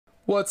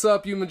What's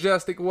up, you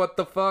majestic what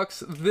the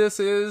fucks? This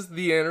is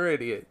The Inner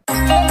Idiot.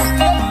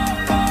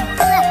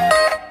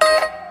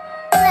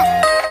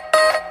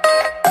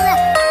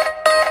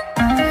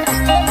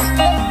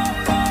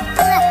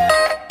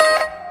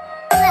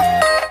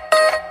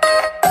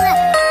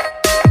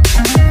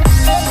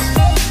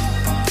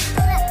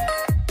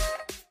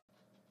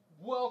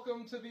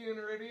 Welcome to The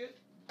Inner Idiot,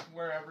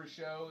 where every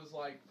show is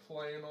like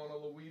playing on a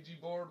Luigi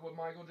board with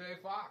Michael J.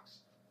 Fox.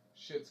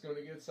 Shit's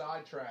gonna get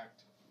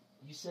sidetracked.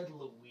 You said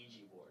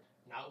Luigi board,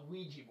 not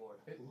Ouija board.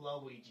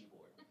 Luigi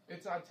board.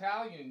 It's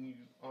Italian, you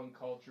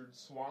uncultured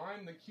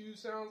swine. The Q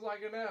sounds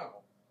like an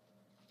L.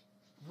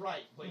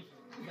 Right, but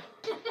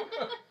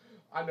no.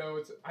 I know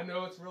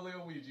it's really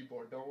a Ouija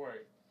board. Don't worry.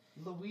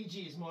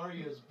 Luigi is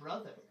Mario's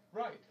brother.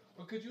 Right.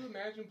 But could you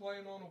imagine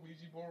playing on a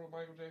Ouija board with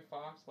Michael J.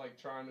 Fox, like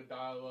trying to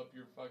dial up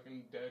your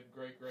fucking dead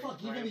great-great-grandpa?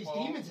 Fuck, even these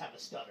demons have a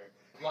stutter.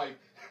 Like,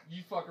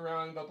 you fuck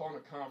around and end up on a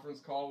conference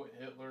call with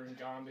Hitler and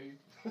Gandhi.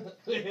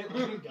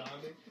 Hitler and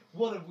Gandhi.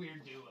 What a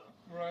weird duo.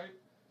 Right.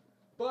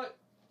 But,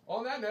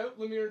 on that note,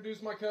 let me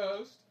introduce my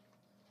co-host,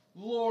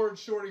 Lord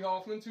Shorty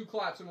Hoffman, 2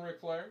 claps and Ric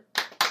Flair.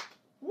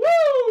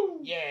 Woo!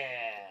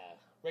 Yeah.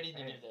 Ready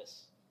to do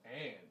this.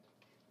 And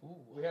Ooh.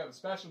 we have a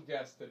special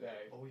guest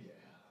today. Oh, yeah.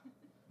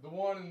 The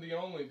one and the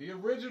only, the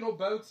original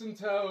Boats and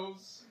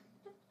Toes,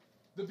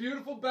 the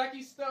beautiful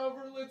Becky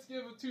Stover. Let's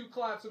give 2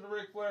 claps and a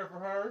Ric Flair for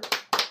her.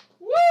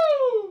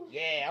 Woo!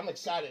 Yeah, I'm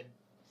excited.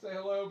 Say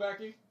hello,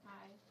 Becky.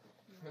 Hi.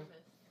 Nervous.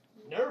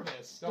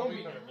 Nervous? Don't be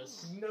be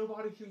nervous.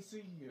 Nobody can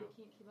see you. I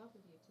can't keep up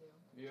with you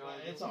two. You know,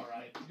 It's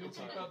alright. You'll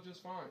keep up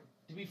just fine.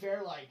 To be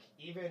fair, like,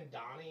 even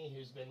Donnie,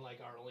 who's been,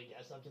 like, our only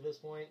guest up to this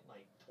point,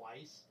 like,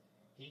 twice,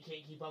 he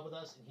can't keep up with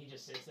us, and he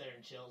just sits there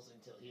and chills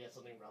until he has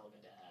something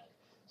relevant to add.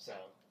 So...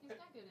 He's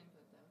got good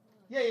input,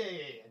 though.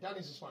 Yeah.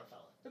 Donnie's a smart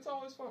fella. It's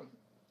always fun.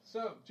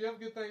 So, did you have a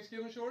good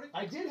Thanksgiving, Shorty?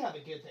 I did have a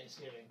good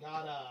Thanksgiving.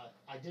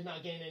 I did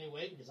not gain any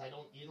weight because I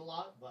don't eat a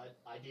lot, but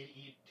I did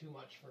eat too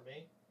much for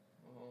me.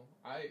 Well,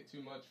 I ate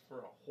too much for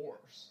a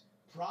horse.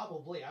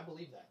 Probably, I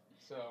believe that.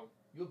 So,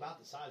 You about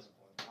the size of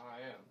one.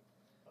 I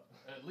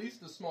am. At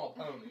least a small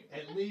pony.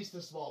 At least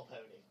a small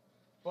pony.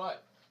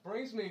 But,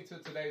 brings me to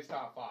today's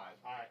top 5.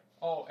 Alright.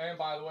 Oh, and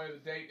by the way, the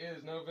date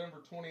is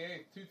November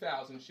 28th,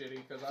 2000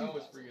 shitty, because I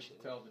always 2000 forget shitty.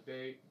 to tell the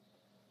date.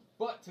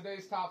 But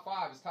today's top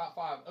 5 is top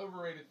 5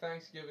 overrated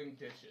Thanksgiving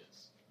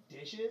dishes.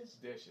 Dishes?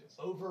 Dishes.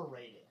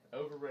 Overrated.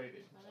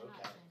 Overrated. But I'm Okay.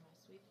 not saying my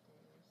sweet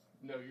potatoes.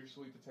 No, your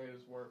sweet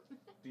potatoes were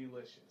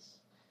delicious.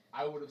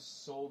 I would have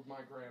sold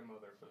my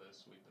grandmother for those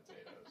sweet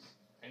potatoes.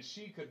 And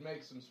she could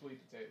make some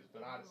sweet potatoes,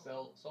 but I'd have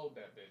sold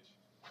that bitch.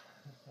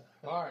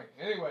 Alright,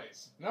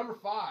 anyways, number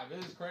 5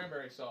 is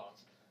cranberry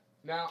sauce.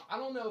 Now, I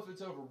don't know if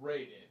it's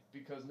overrated,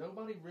 because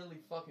nobody really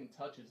fucking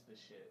touches this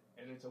shit.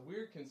 And it's a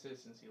weird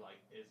consistency, like,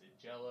 is it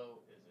jello?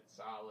 Is it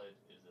solid?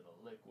 Is it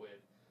a liquid?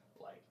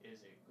 Like,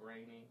 is it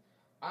grainy?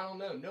 I don't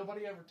know.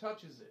 Nobody ever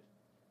touches it.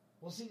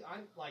 Well, see,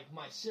 I'm like,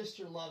 my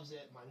sister loves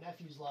it, my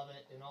nephews love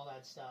it, and all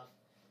that stuff.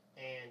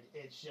 And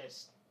it's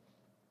just,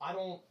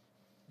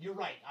 you're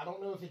right, I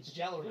don't know if it's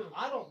gel or not.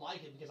 I don't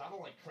like it because I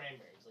don't like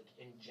cranberries, like,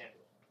 in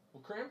general.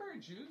 Well, cranberry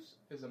juice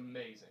is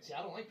amazing. See,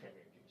 I don't like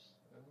cranberry juice.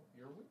 Well,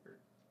 you're weird.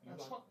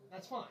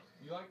 That's fine.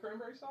 You like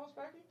cranberry sauce,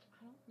 Becky?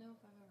 I don't know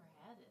if I've ever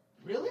had it.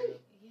 Really?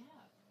 Yeah.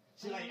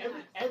 See, like,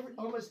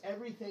 almost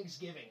every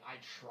Thanksgiving, I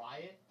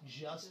try it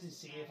just to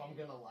see if I'm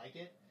gonna like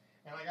it.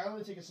 And, like, I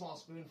only take a small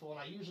spoonful, and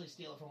I usually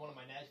steal it from one of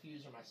my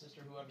nephews or my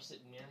sister, whoever's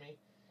sitting near me,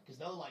 because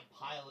they'll, like,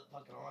 pile it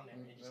fucking on there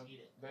and just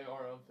eat it. They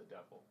are of the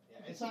devil.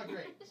 Yeah, it's not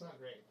great. It's not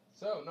great.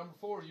 So, number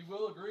 4, you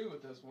will agree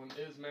with this one,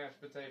 is mashed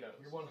potatoes.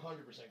 You're 100%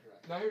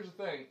 correct. Now, here's the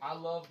thing. I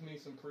love me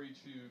some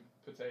pre-chewed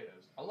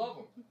potatoes. I love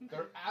them.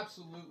 They're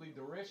absolutely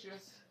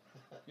delicious.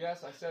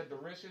 Yes, I said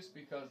delicious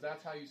because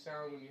that's how you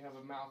sound when you have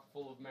a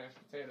mouthful of mashed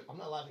potatoes. I'm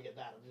not laughing at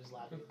that. I'm just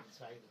laughing at the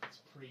fact that it's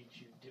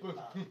pre-chewed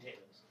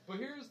potatoes. But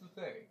here's the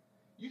thing.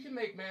 You can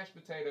make mashed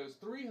potatoes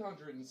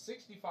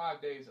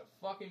 365 days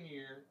a fucking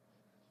year.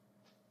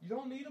 You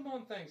don't need them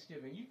on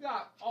Thanksgiving. You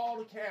got all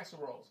the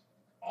casseroles.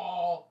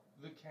 All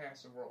the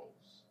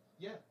casseroles.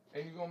 Yeah.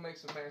 And you're going to make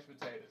some mashed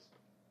potatoes.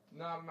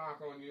 Not a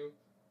knock on you.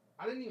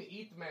 I didn't even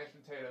eat the mashed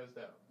potatoes,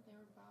 though. They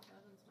were Bob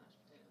Evans mashed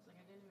potatoes. Like,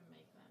 I didn't even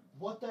make them.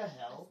 What the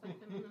hell? I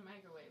stuck them in the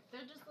microwave.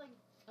 They're just like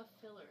a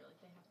filler. Like,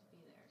 they have to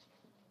be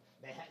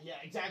there.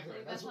 Yeah, exactly.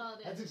 Like, that's all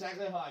it is. That's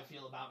exactly how I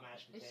feel about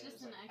mashed potatoes.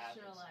 It's just an like,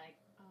 extra, happens. like,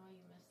 oh,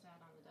 you missed out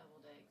on the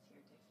deviled eggs.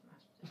 Here, take some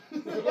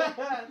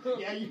mashed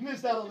potatoes. Yeah, you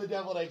missed out on the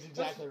deviled eggs.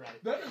 Exactly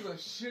right. That is a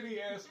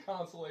shitty-ass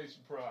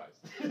consolation prize.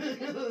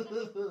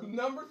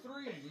 Number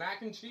 3,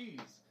 mac and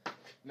cheese.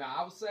 Now,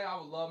 I would say I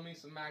would love me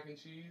some mac and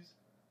cheese,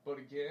 but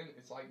again,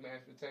 it's like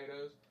mashed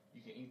potatoes.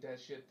 You can eat that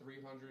shit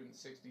 360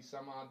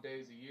 some odd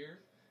days a year,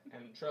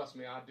 and trust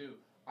me, I do.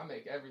 I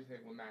make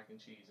everything with mac and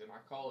cheese, and I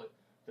call it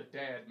the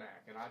dad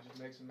mac, and I just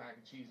make some mac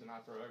and cheese, and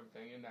I throw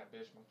everything in that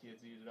bitch. My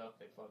kids eat it up.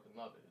 They fucking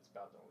love it. It's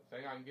about the only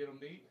thing I can get them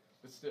to eat,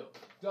 but still,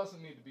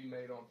 doesn't need to be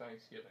made on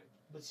Thanksgiving.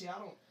 But see, I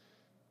don't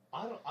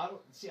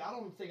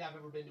think I've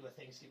ever been to a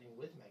Thanksgiving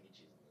with mac and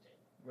cheese on the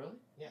table. Really?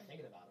 Yeah,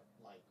 thinking about it,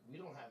 like,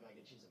 we don't have mac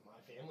and cheese at my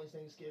family's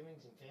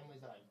Thanksgivings and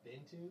families that I've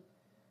been to,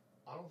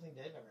 I don't think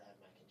they've ever had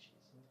mac and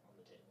cheese on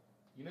the table.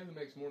 You know who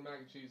makes more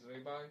mac and cheese than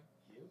anybody?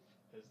 You?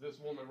 Is this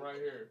woman right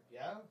here.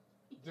 Yeah?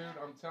 Dude,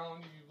 I'm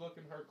telling you, you look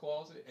in her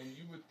closet and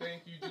you would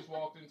think you just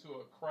walked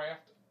into a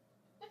craft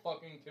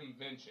fucking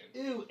convention.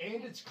 Ew,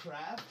 and it's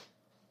Kraft?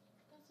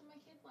 That's what my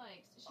kid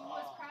likes. She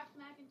was Kraft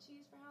mac and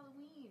cheese for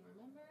Halloween,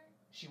 remember?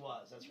 She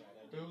was, that's right.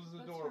 I It do. was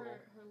That's adorable.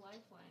 her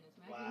lifeline is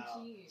mac Wow. and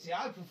cheese. See,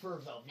 I prefer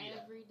Velveeta.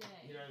 Every day.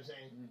 You know what I'm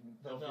saying?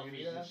 Mm-hmm. The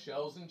Velveeta? The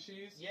shells and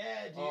cheese?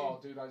 Yeah, dude. Oh,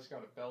 dude, I just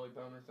got a belly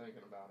boner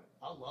thinking about it.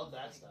 I love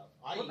that stuff.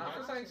 I But eat not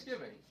for that.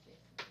 Thanksgiving.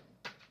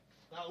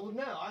 Well,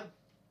 no,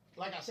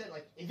 like I said,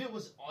 like if it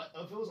was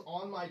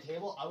on my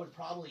table, I would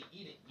probably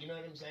eat it. You know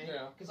what I'm saying?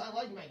 Yeah. Because I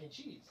like mac and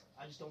cheese.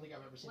 I just don't think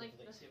I've ever seen Like it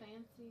for the Thanksgiving.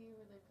 fancy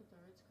where they put the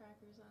Ritz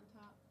crackers on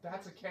top.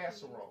 That's a Mac and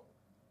cheese. casserole.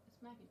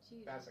 It's mac and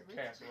cheese. That's a with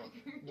Ritz casserole.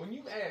 crackers. When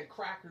you add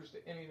crackers to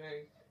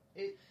anything,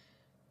 it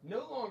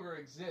no longer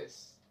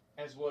exists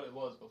as what it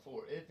was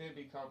before. It then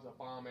becomes a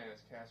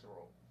bomb-ass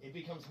casserole. It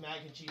becomes mac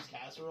and cheese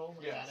casserole.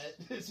 Is Yes.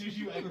 that it? As soon as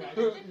you add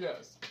crackers.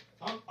 Yes.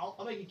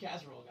 I'll make a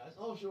casserole, guys.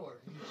 Oh, sure.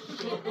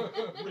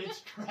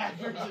 Ritz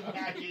crackers and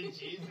mac and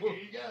cheese. There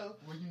you go.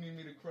 What do you need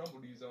me to crumble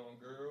these on,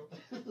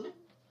 girl?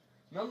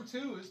 Number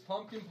 2 is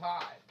pumpkin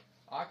pie.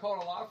 I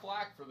caught a lot of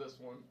flack for this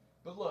one.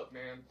 But look,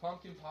 man,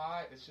 pumpkin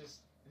pie, it's just...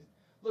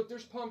 Look,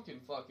 there's pumpkin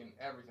fucking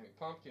everything.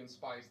 Pumpkin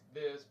spice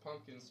this,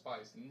 pumpkin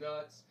spice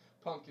nuts,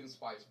 pumpkin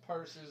spice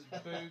purses,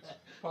 boots,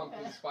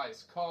 pumpkin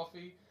spice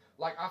coffee.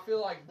 Like, I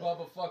feel like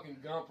Bubba fucking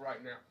Gump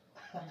right now.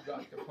 You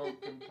got the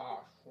pumpkin pie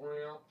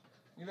shrimp.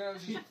 You know,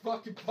 just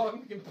fucking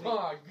pumpkin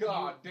pie.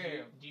 God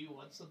damn. Do you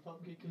want some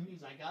pumpkin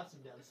cookies? I got some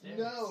downstairs.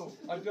 No,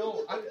 I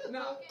don't.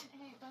 No.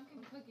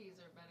 Pumpkin cookies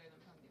are better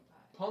than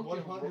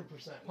pumpkin pie.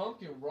 100%.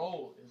 Pumpkin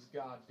roll is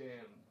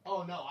goddamn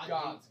Oh no,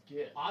 God's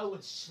gift. I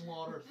would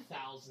slaughter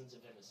thousands of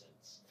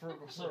innocents For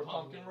some a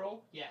pumpkin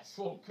roll? Yes,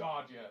 Oh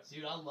God, yes.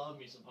 dude, I love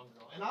me some pumpkin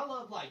roll, and I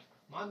love like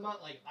my mom.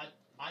 Like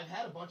I've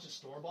had a bunch of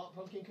store bought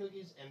pumpkin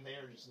cookies, and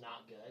they're just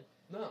not good.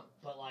 No.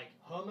 But like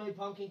homemade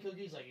pumpkin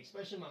cookies, like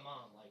especially my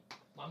mom. Like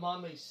my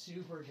mom makes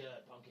super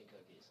good pumpkin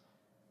cookies.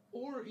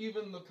 Or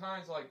even the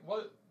kinds like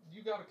what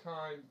you got a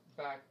kind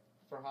back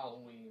for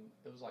Halloween.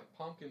 It was like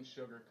pumpkin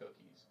sugar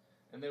cookies,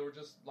 and they were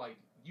just like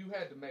you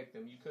had to make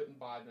them. You couldn't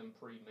buy them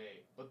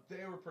pre-made, but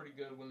they were pretty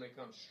good when they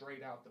come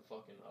straight out the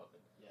fucking oven.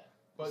 Yeah,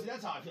 But see,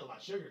 that's how I feel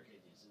about sugar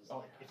cookies. Is Oh,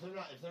 like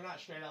yeah. if they're not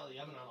straight out of the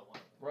oven, I don't want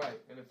them. right,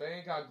 and if they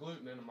ain't got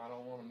gluten in them, I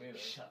don't want them either.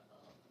 Shut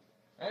up.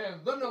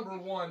 And the number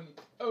 1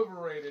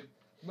 overrated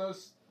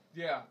most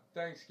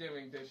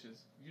Thanksgiving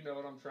dishes. You know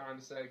what I'm trying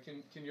to say.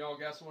 Can y'all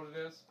guess what it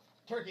is?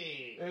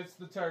 Turkey. It's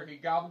the turkey.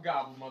 Gobble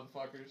gobble,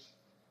 motherfuckers.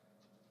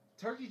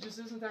 Turkey just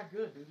isn't that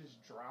good, dude. It's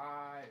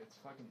dry. It's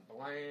fucking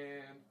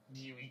bland.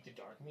 Do you eat the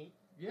dark meat?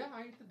 Yeah,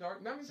 I eat the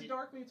dark. I mean, the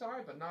dark meat's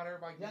alright, but not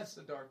everybody gets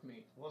the dark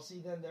meat. Well, see,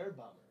 then they're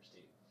bummers,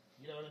 dude.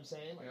 You know what I'm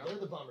saying? Like, Yeah. they're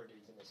the bummer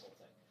dudes in this whole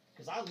thing.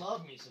 Because I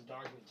love me some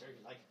dark meat turkey.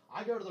 Like,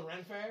 I go to the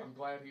Ren Fair. I'm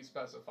glad he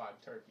specified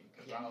turkey,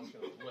 because I was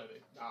going to live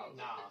it. Nah.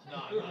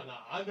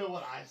 I know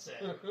what I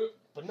said.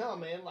 But no,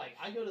 man, like,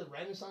 I go to the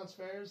Renaissance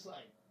fairs,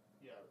 like,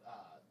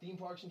 theme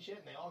parks and shit,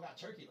 and they all got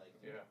turkey leg.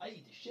 Yeah. I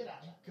eat the shit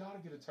out of You it. gotta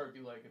get a turkey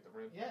leg at the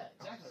Ren Fair. Yeah,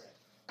 exactly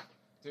right.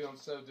 Dude, I'm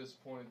so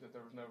disappointed that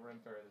there was no Ren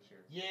Fair this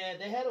year. Yeah,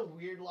 they had a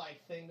weird, like,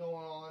 thing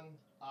going on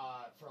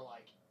for,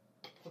 like,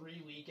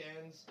 3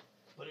 weekends.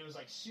 But it was,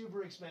 like,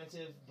 super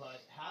expensive, but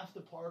half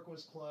the park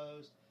was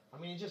closed. I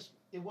mean,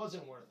 it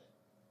wasn't worth it.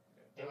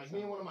 Yeah, And like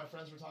me and one of my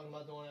friends were talking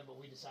about doing it, but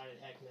we decided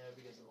heck no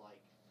because of like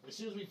as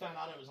soon as we found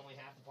out it was only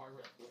half the park,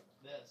 we're like,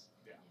 this.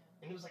 Yeah.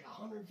 And it was like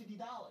 $150.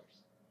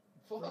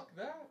 Fuck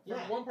that? For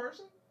Yeah. one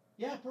person?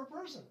 Yeah, per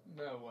person.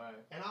 No way.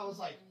 And I was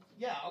like,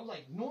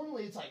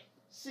 normally it's like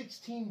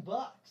 $16.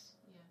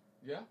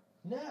 Yeah?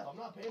 No, I'm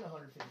not paying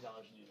 $150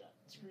 to do that.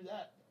 Screw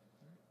that.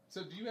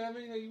 So do you have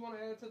anything you want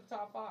to add to the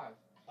top 5?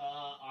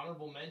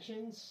 Honorable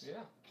mentions?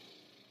 Yeah.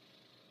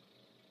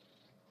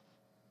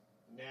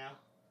 Nah,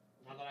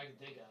 not that I can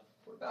think of.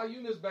 What about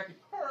you, Miss Becky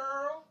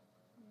Pearl?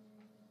 I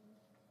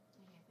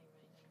can't think of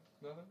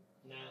anything. Nothing?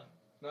 Nah.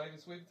 Not even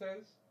sweet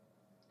potatoes?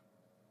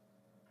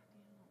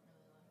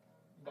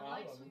 I don't really like them. I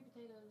like love sweet them.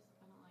 potatoes.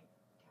 I don't like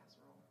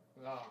casserole.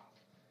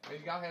 Ah. And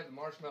you gotta have the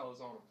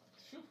marshmallows on them.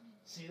 Phew.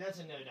 See, that's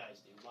a no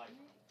dice, dude.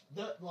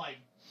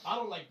 I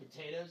don't like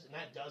potatoes, and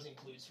that does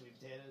include sweet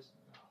potatoes.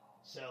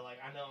 So, like,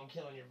 I know I'm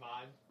killing your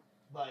vibe,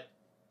 but,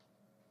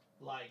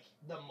 like,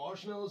 the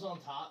marshmallows on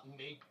top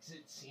makes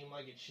it seem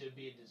like it should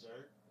be a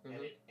dessert, and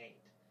it ain't.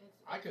 It's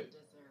I a could-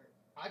 dessert.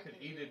 I could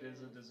eat it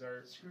as a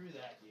dessert. Screw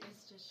that, dude.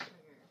 It's just sugar.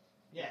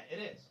 Yeah, it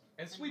is.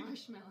 And sweet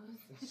marshmallows.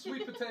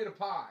 sweet potato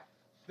pie.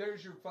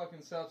 There's your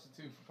fucking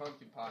substitute for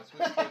pumpkin pie.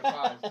 Sweet potato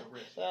pie is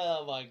delicious.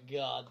 Oh, my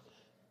God.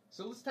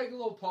 So let's take a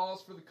little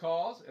pause for the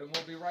cause, and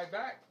we'll be right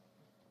back.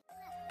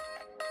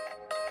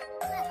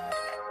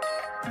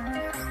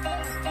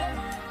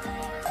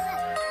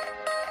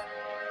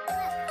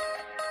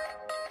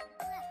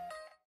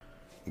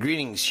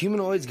 Greetings,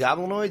 humanoids,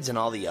 goblinoids, and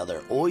all the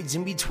other oids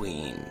in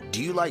between.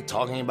 Do you like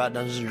talking about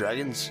Dungeons &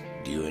 Dragons?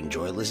 Do you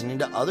enjoy listening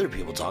to other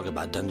people talk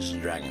about Dungeons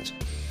 & Dragons?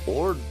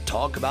 or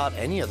talk about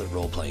any other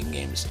role-playing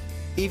games.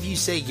 If you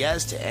say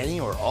yes to any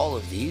or all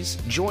of these,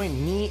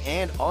 join me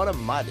and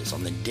Autumn Midas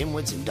on the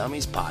Dimwits and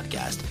Dummies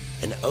podcast,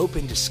 an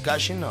open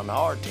discussion on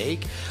our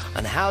take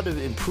on how to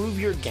improve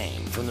your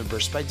game from the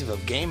perspective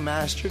of game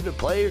master to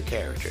player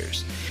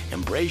characters.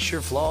 Embrace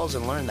your flaws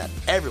and learn that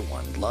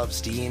everyone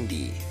loves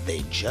D&D.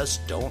 They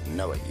just don't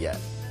know it yet.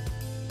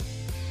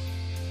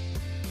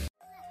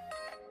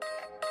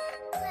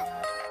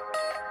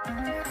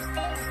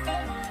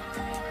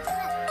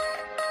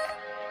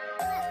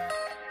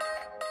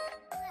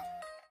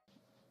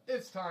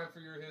 It's time for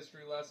your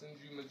history lessons,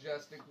 you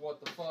majestic what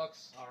the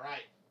fucks. All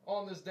right.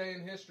 On this day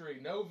in history,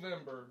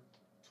 November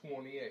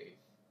 28th.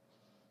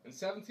 In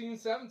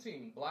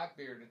 1717,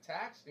 Blackbeard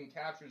attacks and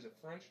captures a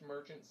French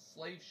merchant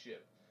slave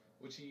ship,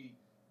 which he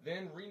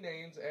then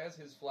renames as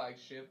his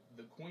flagship,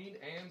 the Queen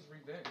Anne's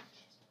Revenge.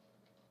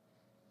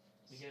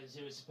 Because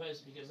it was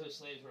because those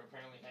slaves were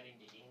apparently heading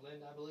to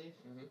England, I believe.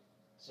 Mm-hmm.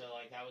 So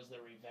like that was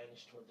their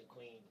revenge toward the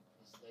Queen.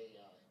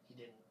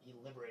 He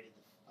liberated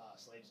the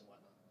slaves and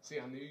whatnot. See,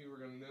 I knew you were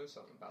going to know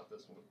something about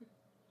this one.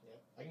 Yeah,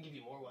 I can give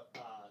you more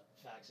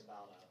facts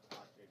about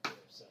Blackbeard too.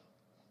 So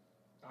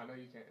I know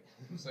you can.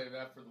 Save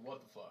that for the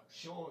what the fuck.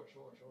 Sure.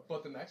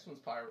 But the next one's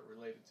pirate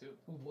related too.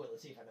 Oh boy,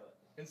 let's see if I know it.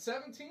 In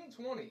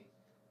 1720,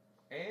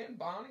 Anne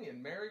Bonny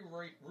and Mary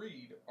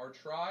Read are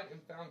tried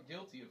and found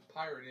guilty of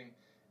pirating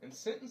and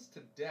sentenced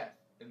to death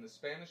in the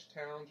Spanish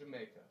town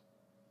Jamaica.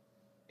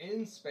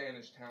 In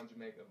Spanish town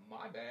Jamaica,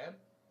 my bad.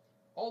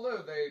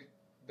 Although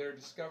their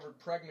discovered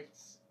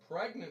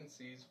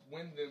pregnancies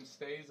win them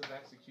stays of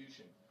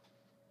execution.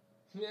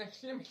 Yeah, I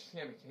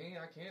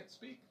can't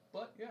speak,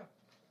 but yeah.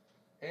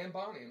 Anne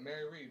Bonny and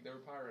Mary Read, they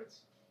were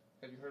pirates.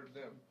 Have you heard of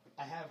them?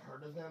 I have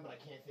heard of them, but I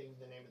can't think of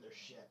the name of their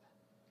ship.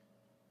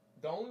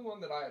 The only one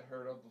that I had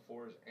heard of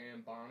before is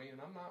Anne Bonny, and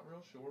I'm not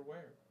real sure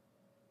where.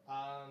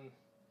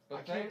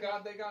 But thank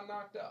God they got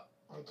knocked up.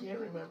 I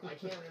can't remember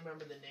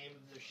the name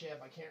of their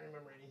ship. I can't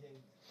remember anything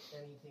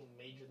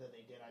major that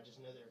they did. I just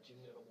know they were two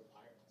notable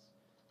pirates.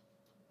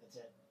 That's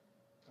it.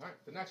 All right,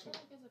 the next one.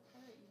 I feel like as a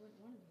pirate, you wouldn't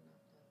want to be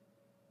knocked up.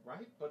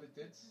 Right, but it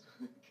did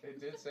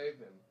save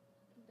them.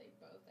 They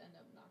both end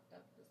up knocked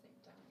up at the same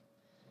time.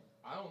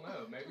 I don't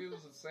know. Maybe it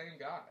was the same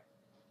guy.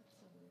 That's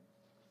so weird.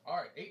 All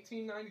right,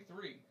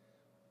 1893.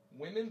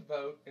 Women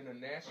vote in a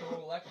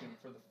national election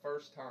for the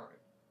first time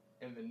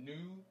in the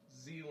New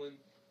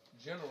Zealand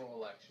general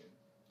election.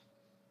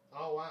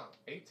 Oh, wow.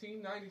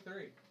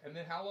 1893. And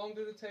then how long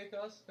did it take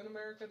us in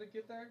America to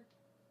get there?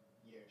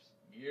 Years.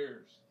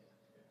 Years.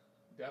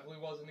 Yeah.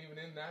 Definitely wasn't even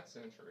in that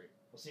century.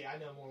 Well, see,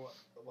 I know more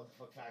what the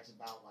fuck facts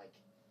about, like,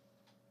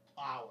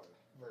 our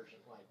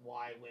version. Like,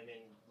 why women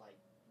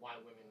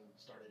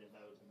started to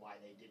vote and why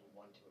they didn't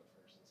want to at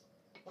first and stuff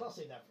like that. But I'll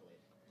save that for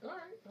later. All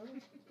right.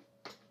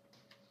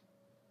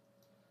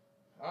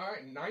 All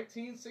right,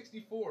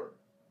 1964.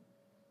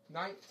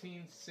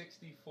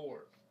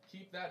 1964.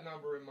 Keep that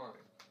number in mind.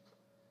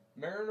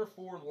 Mariner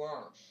 4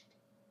 launched.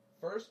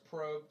 First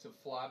probe to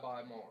fly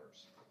by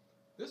Mars.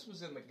 This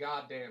was in the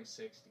goddamn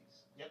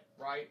 60s. Yep.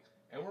 Right?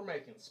 And we're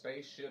making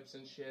spaceships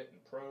and shit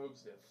and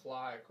probes that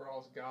fly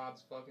across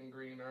God's fucking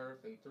green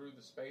earth and through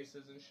the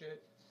spaces and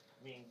shit.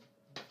 I mean,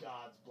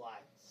 God's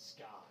black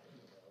sky,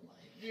 you know,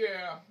 like...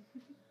 Yeah.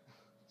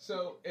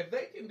 So, if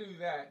they can do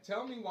that,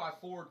 tell me why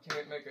Ford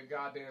can't make a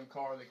goddamn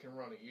car that can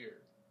run a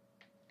year.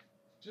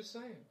 Just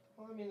saying.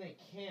 Well, I mean, they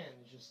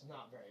can, just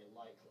not very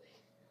likely.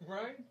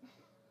 Right?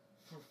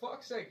 For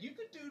fuck's sake, you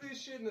could do this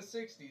shit in the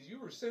 60s. You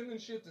were sending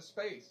shit to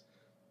space.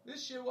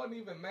 This shit wasn't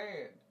even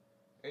manned.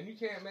 And you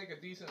can't make a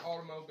decent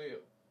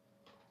automobile.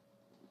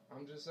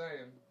 I'm just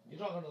saying. You're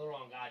talking to the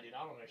wrong guy, dude.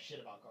 I don't know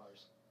shit about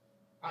cars.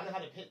 I know how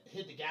to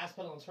hit the gas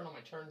pedal and turn on my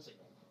turn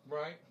signal.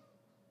 Right?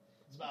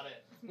 That's about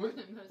it.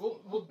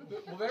 Well,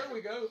 there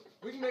we go.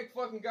 We can make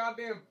fucking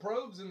goddamn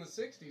probes in the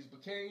 60s,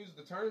 but can't use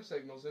the turn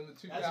signals in the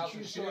 2000s. That's a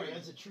true story.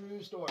 That's a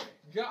true story.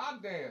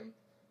 Goddamn.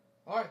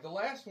 All right, the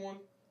last one,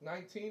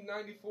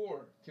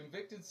 1994.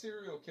 Convicted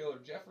serial killer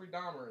Jeffrey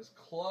Dahmer is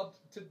clubbed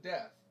to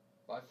death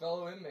by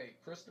fellow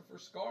inmate Christopher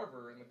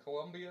Scarver in the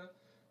Columbia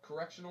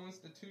Correctional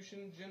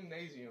Institution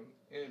Gymnasium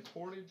in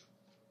Portage,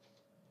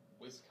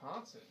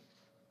 Wisconsin.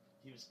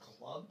 He was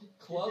clubbed?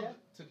 Clubbed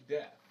to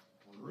death.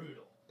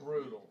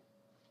 Brutal.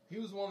 He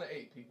was one of the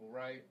 8 people,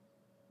 right?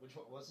 Which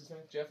one? What's his name?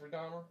 Jeffrey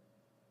Dahmer?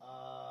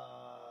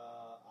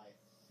 I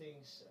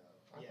think so.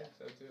 I think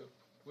so, too.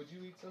 Would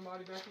you eat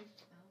somebody, Becky?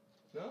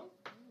 No?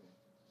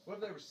 What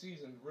if they were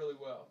seasoned really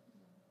well?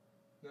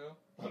 No?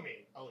 I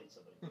mean, I'll eat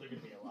somebody. They're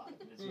going to be alive,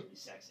 and it's going to be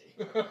sexy.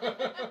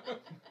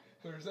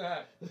 There's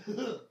that.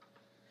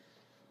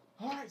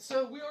 Alright,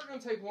 so we are going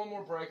to take one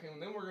more break,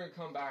 and then we're going to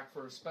come back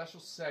for a special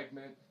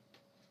segment.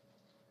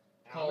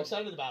 I'm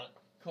excited about it.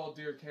 Called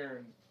Dear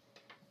Karen.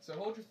 So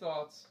hold your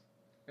thoughts,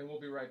 and we'll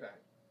be right back.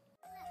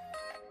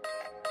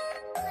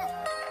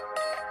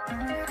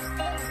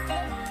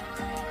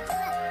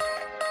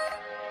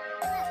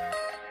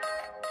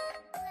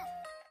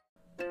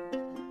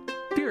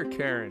 Dear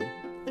Karen,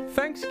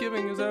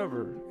 Thanksgiving is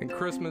over and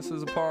Christmas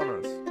is upon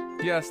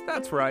us. Yes,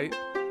 that's right.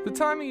 the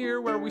time of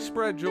year where we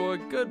spread joy,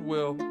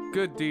 goodwill,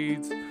 good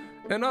deeds,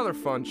 and other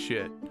fun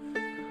shit.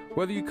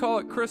 Whether you call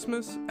it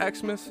Christmas,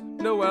 Xmas,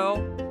 Noel,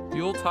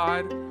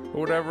 Yuletide, or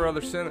whatever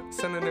other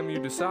synonym you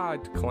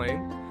decide to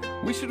claim,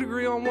 we should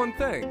agree on one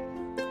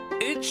thing.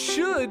 It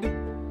should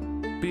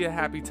be a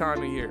happy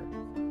time of year.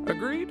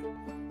 Agreed?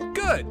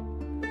 Good.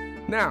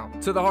 Now,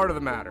 to the heart of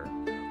the matter.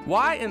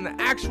 Why in the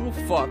actual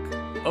fuck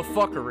of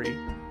fuckery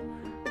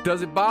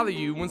does it bother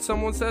you when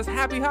someone says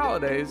Happy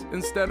Holidays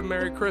instead of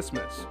Merry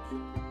Christmas?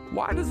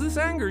 Why does this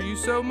anger you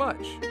so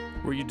much?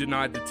 Were you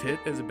denied the tit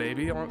as a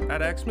baby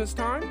at Xmas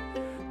time?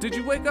 Did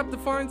you wake up to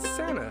find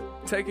Santa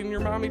taking your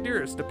mommy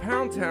dearest to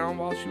Pound Town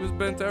while she was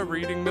bent over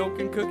eating milk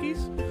and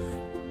cookies?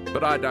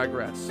 But I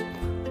digress.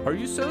 Are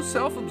you so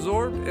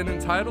self-absorbed and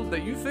entitled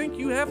that you think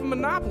you have a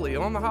monopoly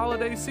on the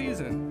holiday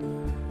season?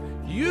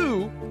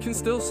 You can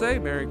still say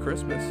Merry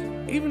Christmas,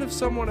 even if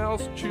someone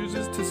else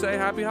chooses to say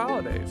Happy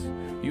Holidays,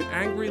 you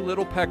angry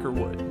little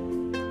peckerwood.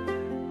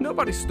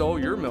 Nobody stole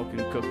your milk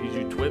and cookies,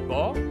 you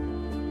twitball.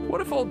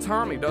 What if old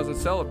Tommy doesn't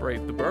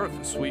celebrate the birth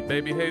of sweet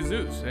baby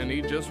Jesus, and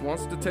he just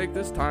wants to take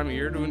this time of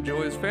year to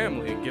enjoy his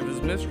family and give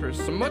his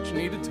mistress some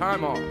much-needed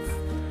time off?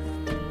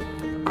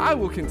 I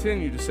will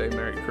continue to say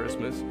Merry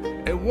Christmas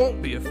and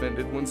won't be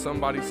offended when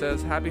somebody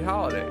says Happy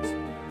Holidays.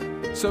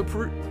 So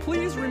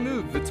please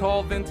remove the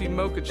tall, venti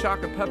mocha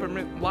chocolate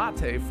peppermint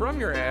latte from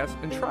your ass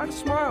and try to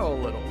smile a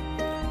little.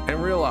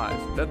 And realize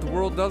that the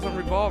world doesn't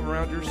revolve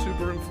around your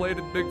super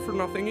inflated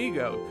big-for-nothing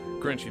ego,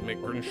 Grinchy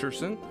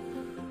McGrincherson.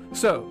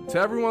 So, to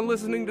everyone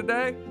listening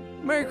today,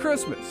 Merry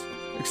Christmas.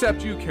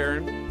 Except you,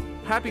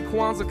 Karen. Happy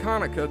Kwanzaa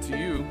Hanukkah to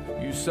you,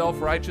 you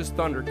self-righteous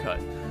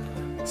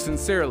thundercut.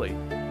 Sincerely,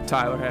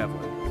 Tyler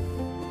Havlin.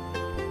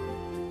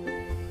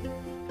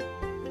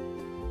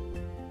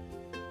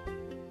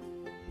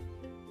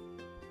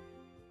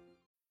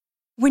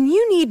 When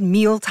you need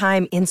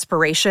mealtime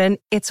inspiration,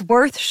 it's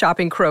worth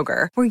shopping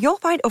Kroger, where you'll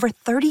find over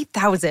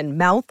 30,000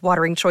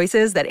 mouth-watering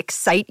choices that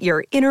excite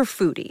your inner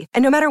foodie.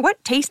 And no matter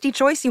what tasty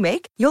choice you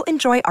make, you'll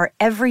enjoy our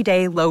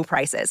everyday low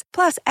prices,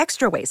 plus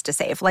extra ways to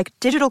save, like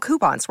digital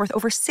coupons worth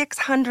over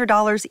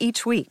 $600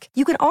 each week.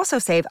 You can also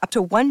save up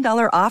to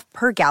 $1 off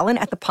per gallon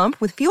at the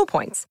pump with fuel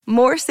points.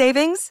 More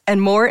savings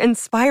and more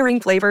inspiring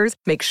flavors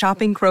make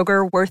shopping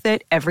Kroger worth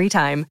it every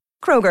time.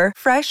 Kroger,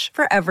 fresh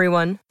for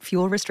everyone.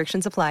 Fuel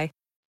restrictions apply.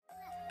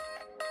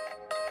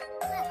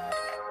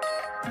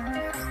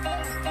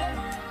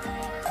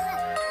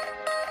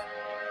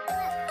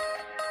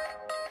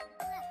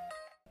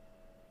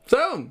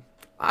 So,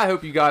 I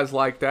hope you guys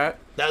like that.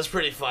 That was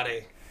pretty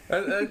funny.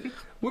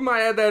 We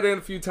might add that in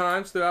a few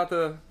times throughout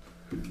the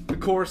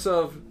course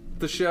of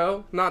the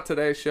show. Not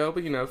today's show,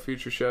 but,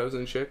 future shows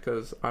and shit,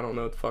 because I don't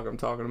know what the fuck I'm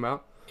talking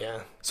about.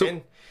 Yeah. So,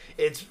 and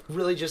it's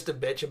really just a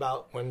bitch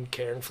about when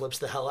Karen flips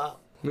the hell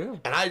out. Yeah.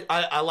 And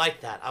I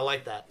like that. I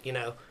like that,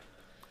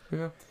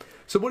 Yeah.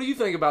 So what do you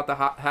think about the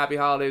Happy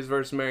Holidays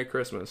versus Merry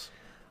Christmas?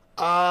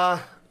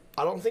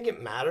 I don't think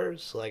it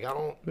matters.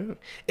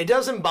 It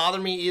doesn't bother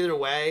me either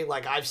way.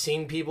 I've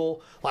seen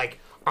people,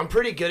 I'm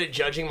pretty good at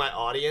judging my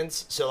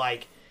audience. So,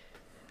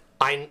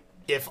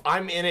 if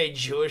I'm in a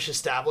Jewish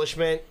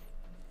establishment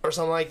or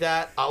something like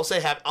that, I'll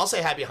say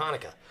Happy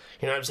Hanukkah.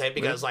 You know what I'm saying?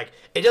 Because,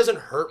 it doesn't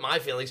hurt my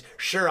feelings.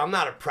 Sure, I'm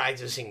not a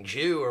practicing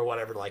Jew or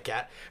whatever like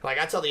that. I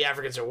tell the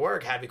Africans at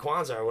work, Happy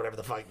Kwanzaa or whatever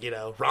the fuck,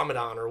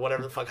 Ramadan or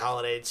whatever the fuck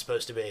holiday it's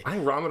supposed to be. I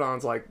think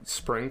Ramadan's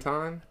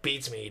springtime.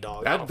 Beats me,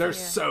 dog. There's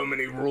so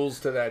many rules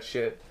to that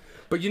shit.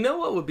 But you know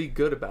what would be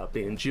good about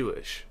being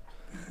Jewish?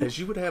 Is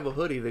you would have a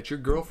hoodie that your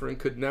girlfriend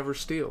could never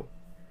steal.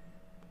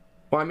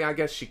 Well, I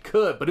guess she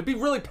could, but it'd be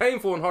really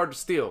painful and hard to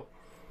steal.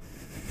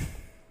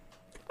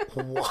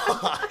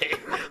 Why?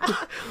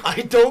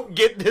 I don't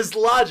get this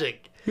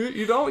logic.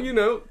 You don't,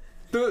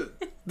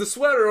 the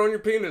sweater on your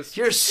penis.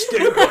 You're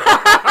stupid.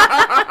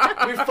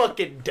 You're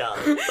fucking dumb.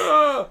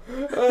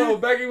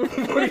 Becky, what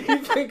do you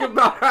think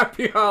about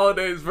Happy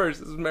Holidays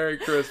versus Merry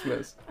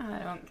Christmas? I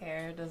don't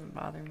care. It doesn't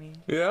bother me.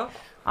 Yeah?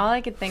 All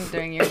I could think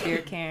during your Dear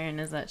Karen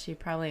is that she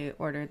probably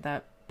ordered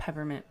that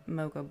peppermint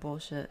mocha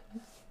bullshit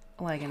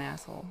like an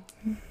asshole.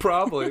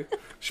 Probably.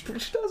 She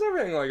does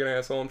everything like an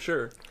asshole, I'm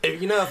sure.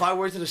 If I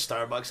worked at a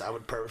Starbucks, I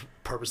would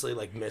purposely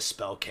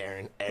misspell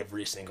Karen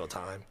every single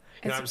time.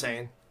 You know what I'm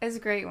saying? It's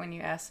great when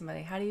you ask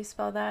somebody, how do you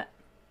spell that?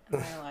 And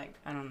they're like,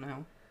 I don't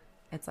know.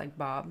 It's like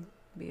Bob,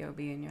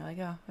 B-O-B, and you're like,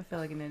 oh, I feel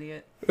like an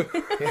idiot.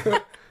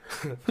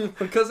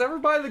 Because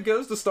everybody that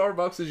goes to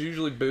Starbucks is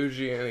usually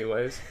bougie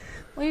anyways.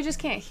 Well, you just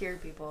can't hear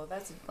people.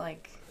 That's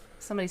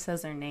somebody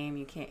says their name,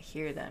 you can't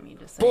hear them. You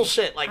just say,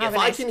 bullshit.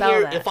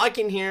 If I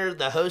can hear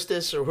the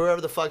hostess or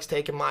whoever the fuck's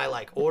taking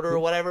my order or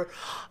whatever,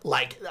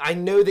 I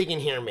know they can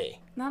hear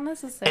me. Not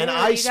necessarily.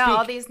 And got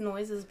all these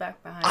noises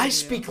back behind you. I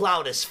speak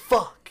loud as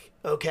fuck,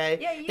 okay?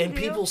 Yeah, you and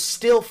do. people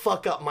still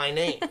fuck up my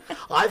name.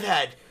 I've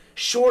had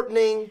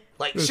shortening,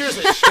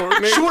 seriously,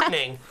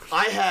 shortening.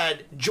 I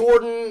had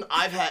Jordan.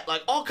 I've had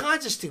all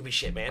kinds of stupid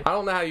shit, man. I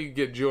don't know how you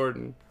get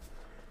Jordan.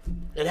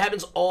 It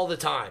happens all the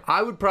time.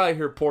 I would probably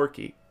hear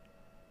Porky.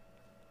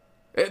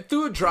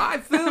 Through a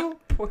drive-thru?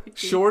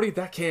 Shorty?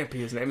 That can't be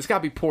his name. It's got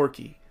to be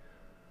Porky.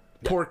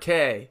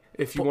 Porqué,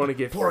 if you want to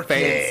get Porqué.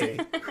 fancy.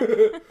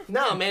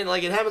 No, man,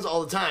 like, it happens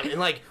all the time. And,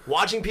 like,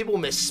 watching people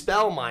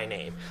misspell my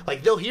name.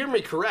 Like, they'll hear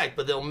me correct,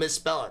 but they'll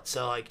misspell it.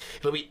 So, like,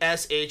 it'll be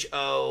SHORTIE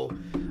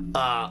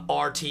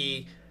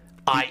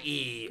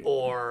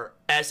or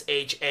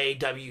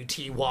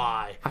SHAWTY.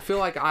 I feel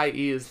like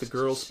IE is the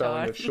girl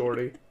spelling of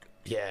shorty.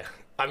 Yeah.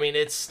 I mean,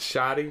 it's...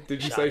 Shoddy?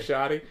 Did you say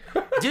shoddy?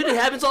 Dude, it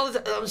happens all the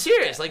time. I'm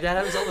serious. Like, that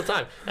happens all the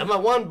time. And my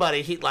one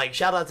buddy, he, like,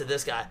 shout out to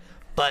this guy.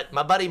 But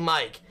my buddy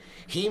Mike,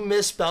 he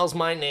misspells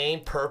my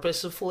name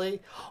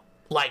purposefully,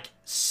 like,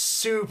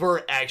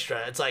 super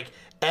extra. It's like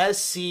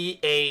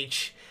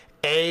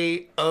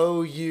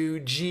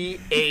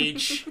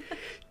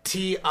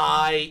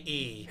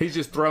SCHAOUGHTIE. He's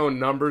just throwing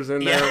numbers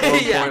in there at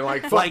one point.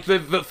 Like, fuck, Like,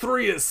 the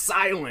 3 is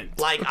silent.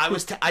 Like, I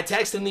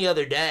texted him the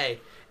other day,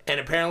 and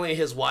apparently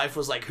his wife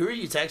was like, who are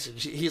you texting?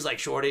 He's like,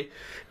 Shorty.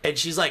 And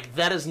she's like,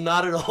 that is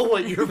not at all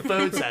what your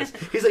phone says.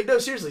 He's like, no,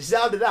 seriously,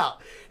 sound it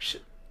out.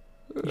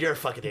 You're a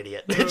fucking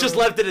idiot. It just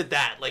left it at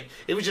that. Like,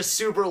 it was just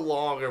super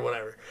long or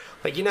whatever.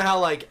 Like, you know how,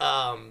 like,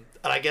 and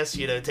I guess,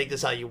 you know, take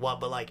this how you want,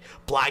 but, like,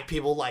 black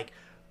people, like,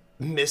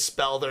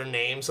 misspell their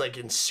names, like,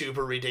 in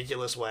super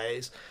ridiculous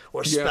ways,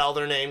 or spell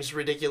their names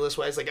ridiculous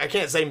ways. Like, I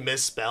can't say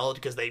misspelled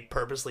because they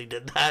purposely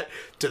did that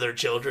to their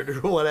children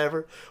or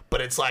whatever,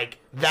 but it's like,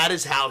 that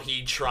is how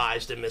he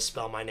tries to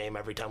misspell my name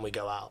every time we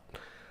go out.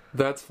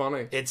 That's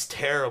funny. It's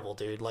terrible,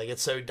 dude. Like,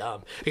 it's so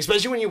dumb.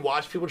 Especially when you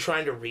watch people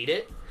trying to read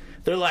it.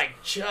 They're like,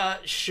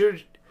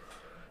 Shorty.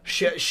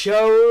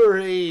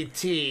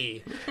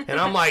 And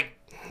I'm like,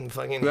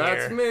 fucking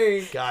That's here.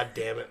 me. God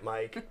damn it,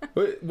 Mike.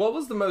 What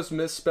was the most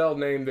misspelled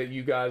name that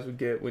you guys would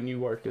get when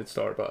you worked at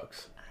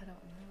Starbucks? I don't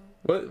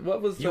know.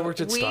 What was You worked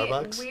at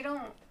Starbucks? We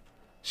don't.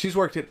 She's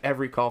worked at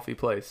every coffee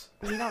place.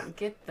 We don't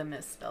get the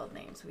misspelled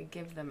names. We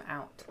give them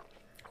out.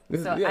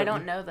 So Yeah. I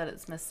don't know that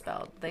it's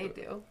misspelled. They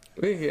do.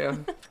 Yeah.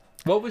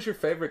 What was your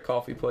favorite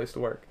coffee place to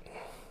work?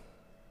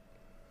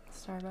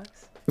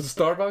 Starbucks.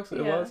 Starbucks?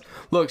 It Yeah. was?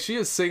 Look, she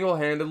has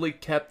single-handedly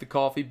kept the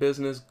coffee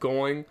business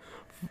going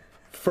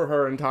for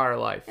her entire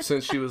life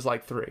since she was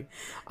like 3.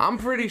 I'm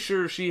pretty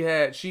sure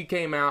she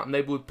came out and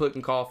they were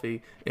putting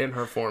coffee in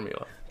her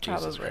formula.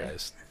 Jesus Probably.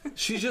 Christ.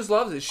 She just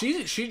loves it.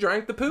 She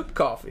drank the poop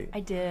coffee. I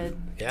did.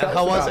 Yeah, Tell us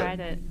how was about I it? tried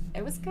it.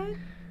 It was good.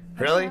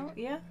 Really? No,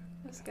 yeah,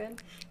 it was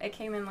good. It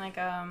came in like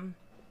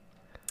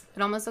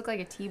it almost looked like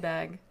a tea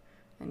bag,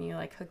 and you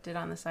like hooked it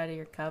on the side of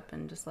your cup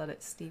and just let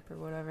it steep or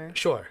whatever.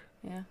 Sure.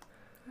 Yeah.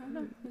 I don't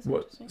know. It was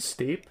What? interesting.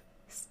 Steep?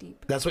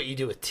 Steep. That's what you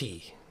do with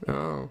tea.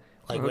 Oh.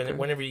 Like, okay.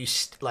 whenever you,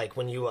 like,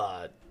 when you,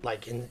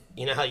 like,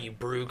 you know how you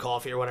brew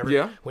coffee or whatever?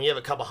 Yeah. When you have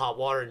a cup of hot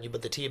water and you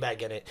put the tea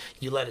bag in it,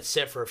 you let it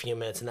sit for a few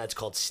minutes, and that's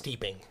called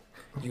steeping.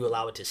 You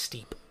allow it to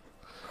steep.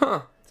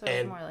 Huh. So it was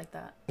And- more like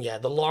that. Yeah,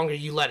 the longer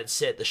you let it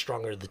sit, the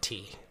stronger the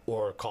tea,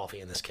 or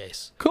coffee in this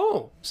case.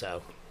 Cool.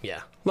 So,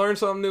 yeah. Learn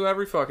something new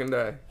every fucking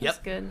day. It was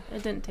good.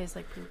 It didn't taste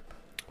like poop.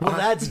 Well,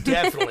 that's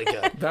definitely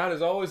good. That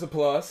is always a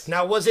plus.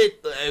 Now, was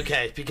it,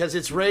 okay, because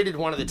it's rated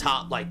one of the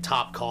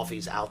top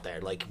coffees out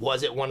there. Like,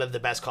 was it one of the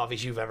best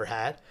coffees you've ever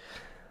had?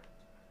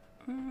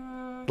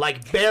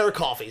 Like, bare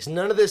coffees.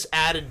 None of this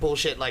added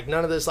bullshit. Like,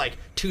 none of this, like,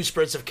 2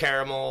 spritz of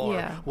caramel or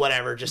Yeah.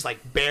 whatever. Just, like,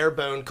 bare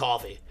bone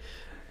coffee.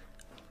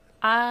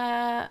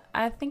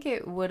 I think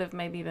it would have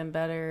maybe been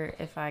better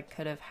if I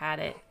could have had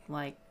it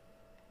like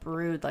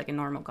brewed like a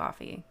normal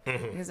coffee,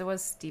 because it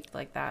was steeped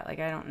like that. Like,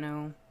 I don't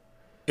know.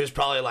 It was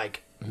probably,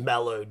 like,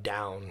 mellowed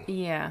down.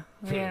 Yeah,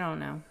 like, I don't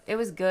know. It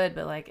was good,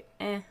 but like,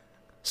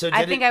 So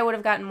I think I would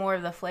have gotten more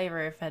of the flavor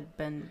if it had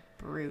been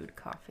brewed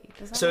coffee.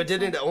 Does that So make it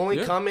didn't sense? only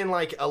Yeah. come in,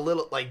 like, a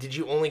little, like, did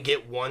you only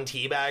get one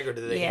tea bag, or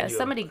did they Yeah, hand you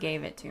somebody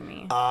gave it to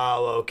me.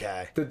 Oh,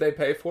 okay. Did they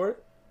pay for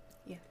it?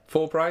 Yeah.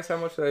 Full price? How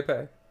much did they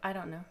pay? I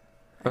don't know.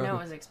 I know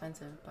it was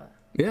expensive, but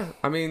Yeah,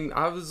 I mean,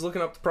 I was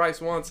looking up the price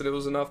once, and it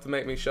was enough to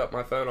make me shut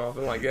my phone off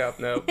and like, yeah,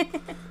 no,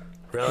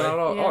 Really? not at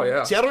all. Yeah. Oh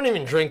yeah, See, I don't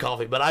even drink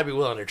coffee, but I'd be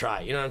willing to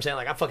try it. You know what I'm saying?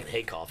 Like, I fucking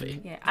hate coffee.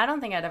 yeah, I don't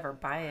think I'd ever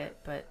buy it.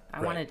 But I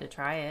Right. wanted to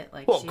try it.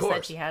 Like, Well, of she said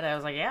course. she had it. I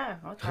was like, yeah,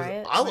 I'll try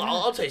it. I'll, Why I'll,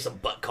 not? I'll take some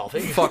butt coffee.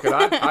 fuck it,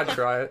 I'd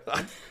try it.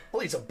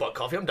 I'll eat some butt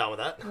coffee. I'm down with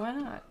that. Why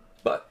not?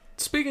 But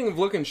speaking of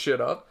looking shit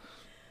up,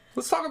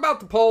 let's talk about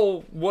the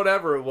poll,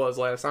 whatever it was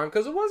last time,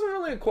 because it wasn't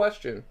really a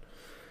question.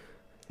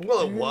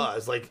 Well, it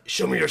was. Like,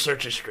 show me your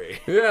search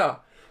history. Yeah,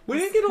 we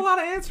didn't get a lot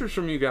of answers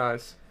from you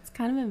guys. It's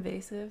kind of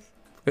invasive.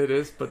 It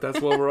is, but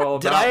that's what we're all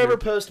about. Did I ever here.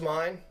 post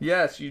mine?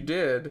 Yes, you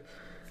did.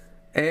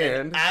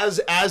 And As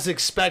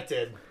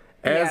expected.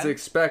 as Yeah.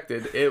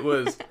 expected, it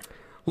was.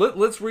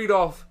 Let's read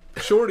off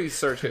Shorty's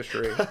search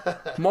history.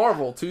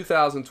 Marvel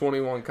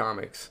 2021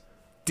 comics,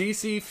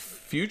 DC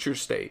Future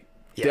State,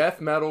 Yeah.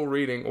 Death Metal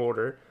Reading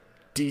Order,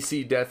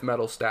 DC Death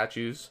Metal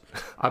statues.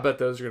 I bet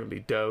those are gonna be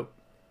dope.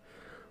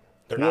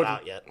 They're not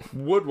out yet.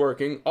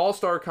 Woodworking, All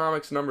Star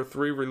Comics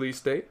 #3 release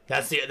date.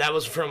 That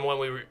was from when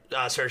we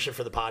searched it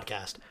for the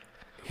podcast.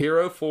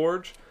 Hero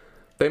Forge.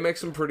 They make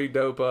some pretty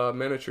dope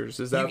miniatures.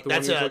 Is that the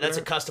That's one you're a looking that's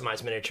a at?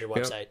 customized miniature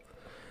website.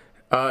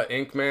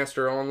 Ink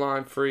Master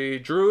online free.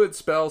 Druid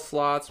spell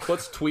slots.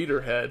 What's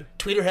Tweeterhead?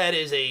 Tweeterhead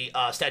is a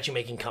statue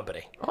making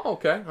company. Oh,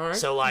 okay. All right.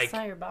 So like, It's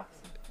not your box.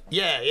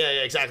 yeah,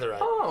 exactly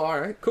right. Oh, all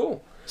right.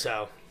 Cool.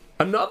 So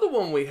Another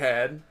one we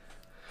had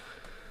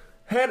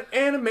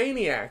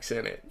Animaniacs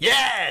in it.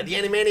 yeah, the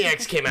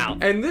Animaniacs came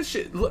out. And this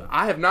shit, look,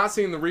 I have not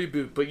seen the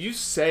reboot, but you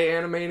say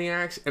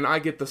Animaniacs, and I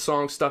get the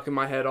song stuck in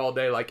my head all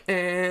day, like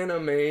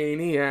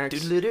Animaniacs.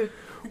 Doodle-doo.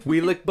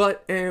 We lick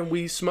butt and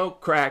we smoke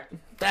crack.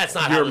 That's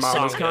not how Your the song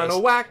mama's goes. kind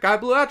of whack. I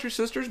blew out your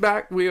sister's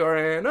back. We are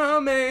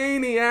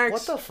Animaniacs.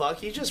 What the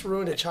fuck? You just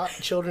ruined a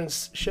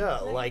children's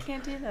show. You Like,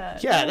 can't do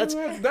that. yeah, that's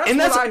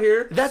That's what I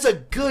hear. That's a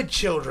good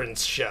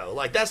children's show.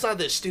 Like, that's not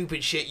the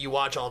stupid shit you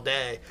watch all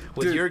day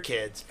with Dude, your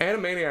kids.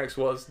 Animaniacs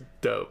was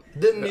dope.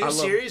 The new I love-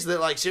 series,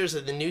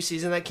 seriously, the new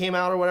season that came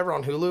out or whatever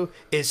on Hulu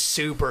is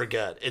super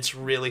good. It's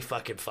really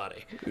fucking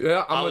funny.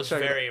 Yeah, I gonna was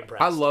check it very out.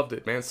 impressed. I loved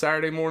it, man.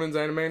 Saturday mornings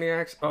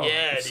Animaniacs. Oh,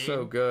 Yeah, it's dude.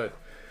 so good.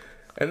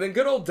 And then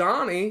good old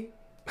Donnie,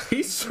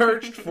 he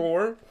searched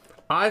for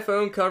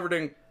iPhone covered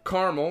in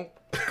caramel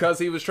because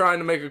he was trying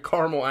to make a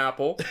caramel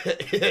apple.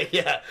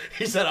 Yeah,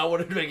 he said I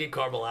wanted to make a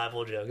caramel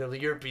apple joke. I was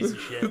like, you're a piece of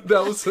shit.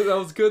 That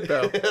was good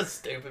though. That's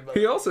stupid.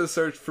 He also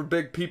searched for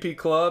Big PP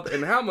Club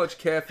and how much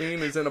caffeine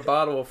is in a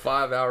bottle of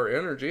 5-hour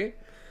energy.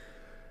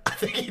 I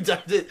think he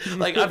typed it.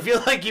 Like, I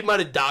feel like he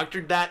might have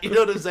doctored that. You know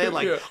what I'm saying?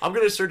 Like, Yeah. I'm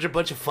going to search a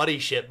bunch of funny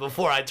shit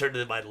before I turn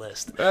to my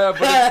list.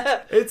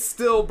 But it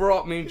still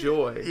brought me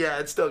joy. Yeah,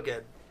 it's still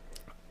good.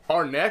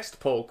 Our next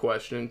poll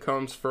question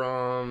comes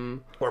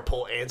from... Or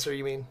poll answer,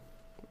 you mean?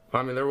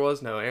 I mean, there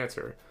was no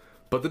answer.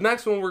 But the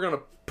next one we're going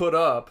to put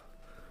up...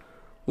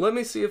 Let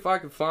me see if I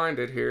can find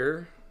it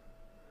here.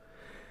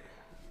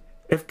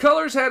 If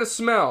colors had a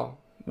smell,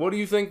 what do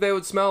you think they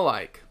would smell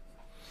like?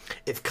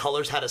 If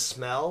colors had a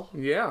smell?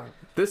 Yeah.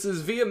 This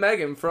is via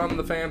Megan from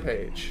the fan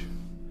page.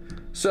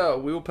 So,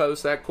 we will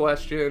post that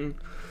question.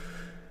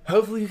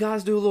 Hopefully you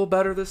guys do a little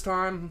better this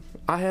time.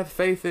 I have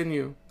faith in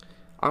you.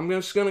 I'm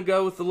just going to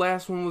go with the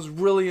last one was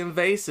really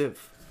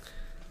invasive.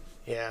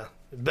 Yeah.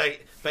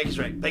 Becky's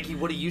right. Becky,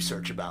 what do you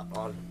search about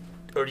on?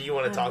 Or do you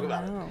want to talk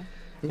about it? No.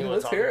 You wanna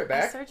Let's talk hear about it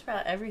I back. search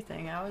about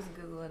everything. I always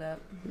Google it up.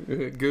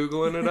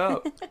 Googling it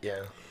up.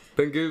 Yeah.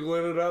 Been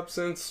Googling it up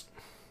since,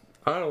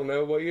 I don't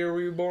know, what year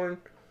were you born?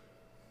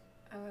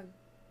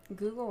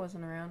 Google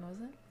wasn't around, was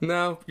it?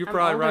 No, you're I'm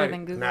probably older right.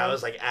 than Google. Now it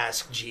was like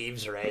Ask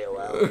Jeeves or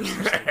AOL.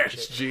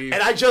 Jeez.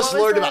 And I just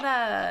What was learned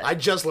that, about I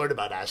just learned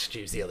about Ask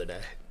Jeeves the other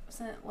day.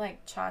 Wasn't it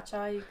like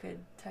Cha-Cha? You could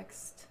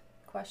text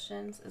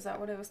questions. Is that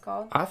what it was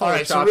called? I All thought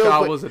right, so real Cha-Cha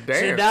quick, was a dance.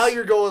 so now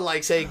you're going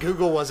like saying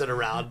Google wasn't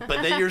around,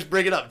 but then you're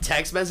bringing up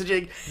text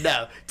messaging.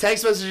 No,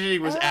 text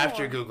messaging was Oh.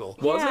 after Google.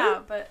 Was yeah,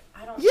 it? but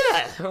I don't.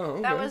 Yeah, Oh,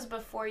 okay. That was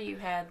before you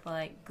had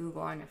like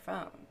Google on your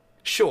phone,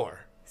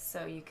 sure.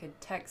 so you could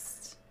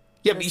text.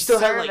 Yeah, The but you still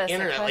have like service in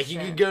internet. Like you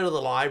question. could go to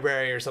the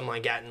library or something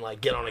like that and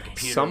like get on a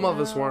computer. Some of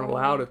us weren't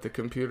allowed at the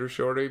computer,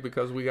 Shorty,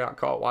 because we got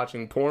caught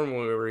watching porn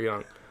when we were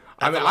young.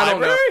 At the I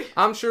don't know. library?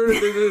 I'm sure that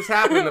this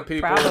happened to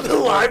people. Probably. the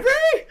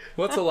library?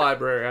 What's a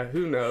library?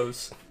 Who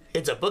knows?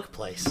 It's a book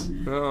place,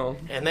 Oh.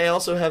 and they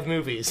also have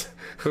movies.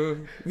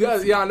 Yeah,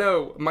 I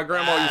know. My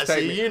grandma used to take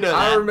see, me. you know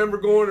I that. remember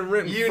going and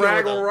renting You know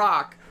Fraggle that.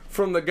 Rock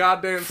from the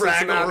goddamn Fraggle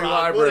Cincinnati Rock.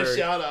 Library. What a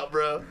shout out,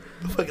 bro!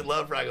 I fucking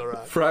love Fraggle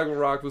Rock. Fraggle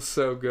Rock was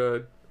so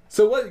good.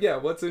 So what? Yeah,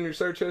 what's in your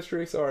search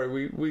history?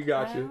 Sorry, we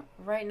got you.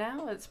 Right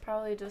now, it's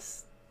probably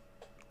just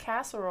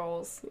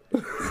casseroles.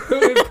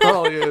 It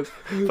probably is.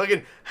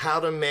 Fucking how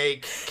to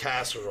make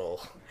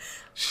casserole.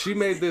 She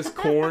made this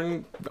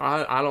corn.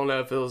 I don't know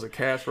if it was a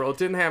casserole. It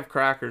didn't have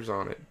crackers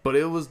on it, but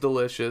it was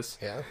delicious.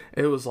 Yeah.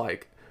 It was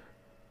like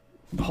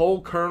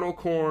whole kernel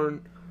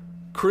corn,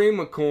 cream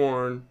of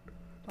corn.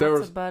 There Lots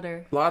was of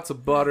butter. lots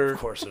of butter. Of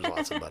course, there's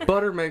lots of butter.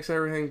 Butter makes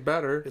everything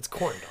better. It's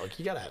corn, dog.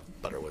 You gotta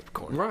have butter with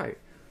corn. Right.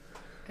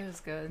 It was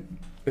good.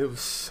 It was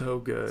so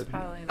good.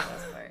 Probably the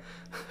best part.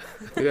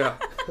 Yeah.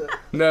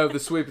 No, the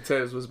sweet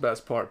potatoes was the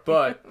best part.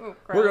 But Oh,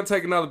 we're going to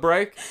take another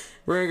break.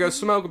 We're going to go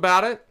smoke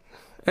about it.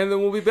 And then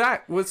we'll be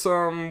back with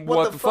some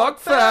What the Fuck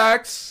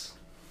Facts.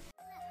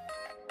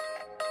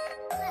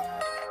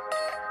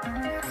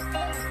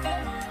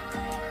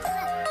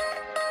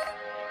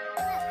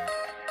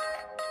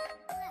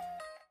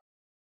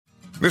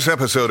 This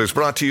episode is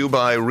brought to you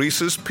by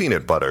Reese's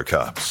Peanut Butter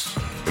Cups.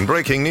 In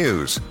breaking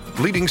news,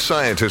 leading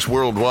scientists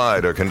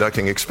worldwide are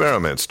conducting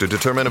experiments to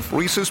determine if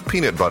Reese's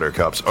Peanut Butter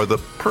Cups are the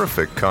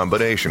perfect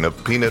combination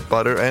of peanut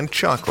butter and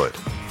chocolate.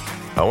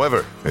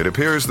 However, it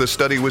appears the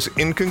study was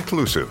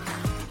inconclusive,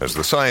 as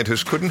the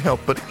scientists couldn't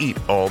help but eat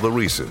all the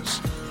Reese's.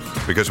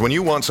 Because when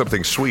you want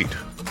something sweet,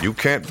 you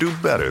can't do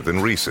better than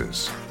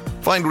Reese's.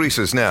 Find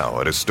Reese's now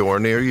at a store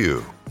near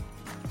you.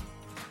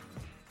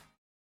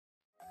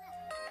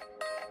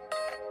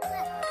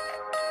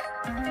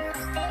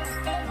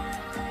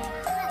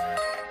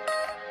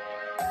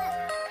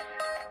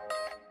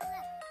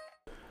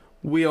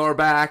 We are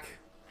back.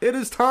 It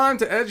is time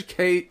to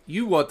educate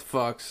you what the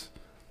fucks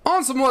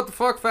on some what the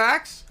fuck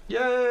facts.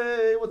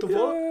 Yay! What the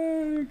fuck?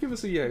 Yay. Give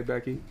us a yay,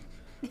 Becky.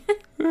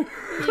 You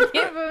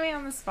can't put me on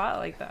on the spot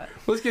like that.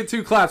 Let's get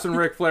 2 claps and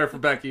Ric Flair for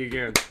Becky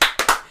again.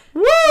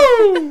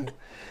 Woo!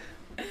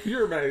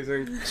 You're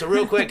amazing. So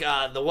real quick,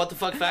 the what the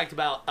fuck fact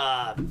about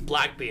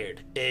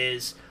Blackbeard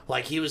is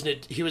like he was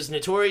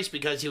notorious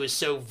because he was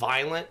so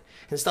violent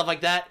and stuff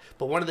like that.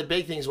 But one of the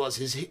big things was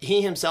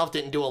he himself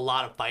didn't do a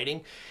lot of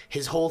fighting.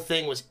 His whole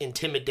thing was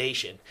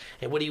intimidation.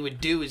 And what he would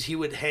do is he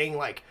would hang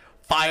like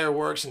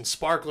fireworks and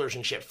sparklers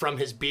and shit from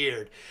his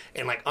beard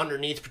and like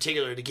underneath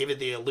particular to give it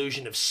the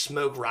illusion of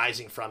smoke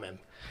rising from him.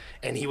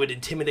 And he would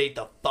intimidate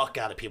the fuck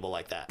out of people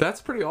like that. That's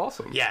pretty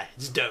awesome. Yeah,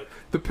 it's dope.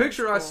 The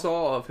picture I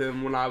saw of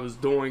him when I was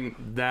doing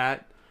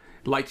that,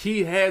 like,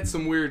 he had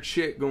some weird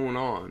shit going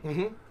on.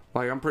 Mm-hmm.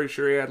 Like, I'm pretty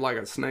sure he had, like,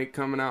 a snake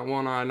coming out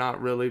one eye. Not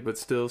really, but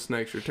still,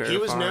 snakes are terrifying.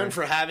 He was known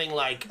for having,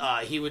 like,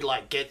 he would,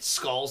 like, get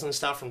skulls and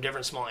stuff from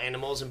different small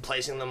animals and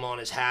placing them on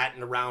his hat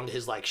and around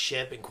his, like,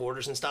 ship and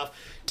quarters and stuff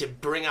to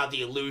bring out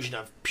the illusion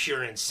of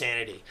pure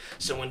insanity.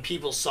 So when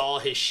people saw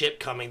his ship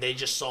coming, they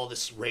just saw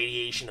this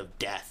radiation of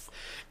death.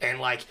 And,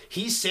 like,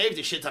 he saved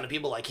a shit ton of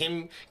people. Like,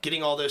 him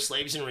getting all those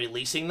slaves and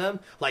releasing them,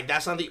 like,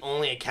 that's not the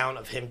only account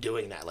of him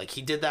doing that. Like,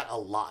 he did that a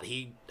lot.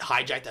 He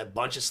hijacked a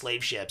bunch of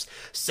slave ships,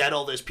 set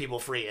all those people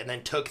free, and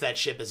then took that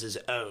ship as his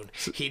own.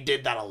 He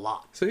did that a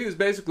lot. So he was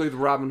basically the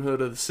Robin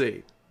Hood of the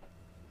sea.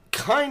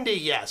 Kinda,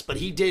 yes, but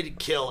he did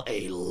kill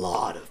a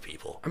lot of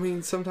people. I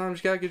mean, sometimes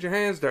you gotta get your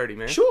hands dirty,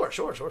 man. Sure.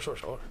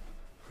 All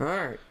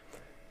right.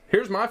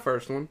 Here's my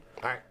first one.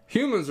 All right.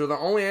 Humans are the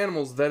only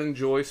animals that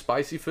enjoy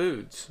spicy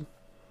foods.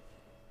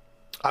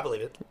 I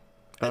believe it.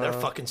 And they're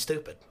fucking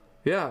stupid.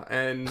 Yeah,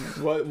 and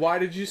why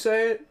did you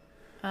say it?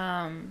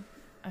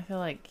 I feel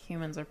like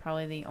humans are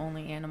probably the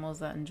only animals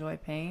that enjoy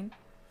pain.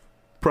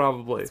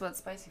 Probably. That's what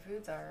spicy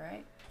foods are,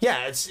 right?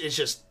 Yeah, it's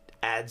just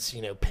adds,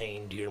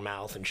 pain to your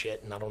mouth and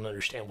shit, and I don't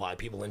understand why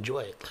people enjoy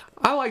it.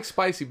 I like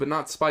spicy, but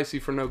not spicy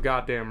for no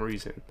goddamn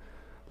reason.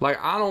 Like,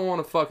 I don't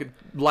want to fucking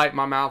light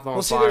my mouth on fire.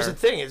 Well, see, there's the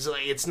thing. It's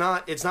like it's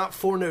not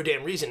for no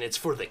damn reason. It's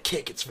for the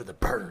kick. It's for the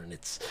burn.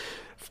 It's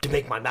to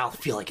make my mouth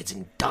feel like it's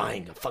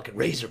dying of fucking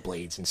razor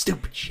blades and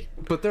stupid shit.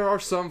 But there are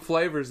some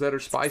flavors that are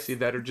spicy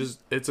that are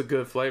just, it's a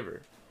good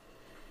flavor.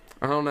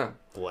 I don't know.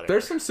 Whatever.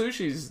 There's some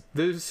sushis.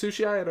 The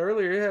sushi I had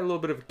earlier, it had a little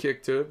bit of a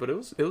kick to it, but it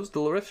was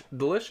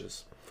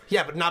delicious.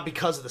 Yeah, but not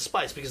because of the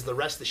spice, because of the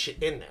rest of the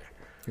shit in there.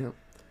 Yeah.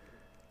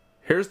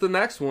 Here's the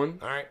next one.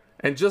 All right.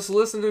 And just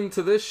listening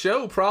to this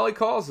show probably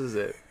causes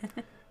it.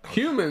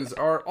 Humans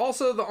are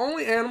also the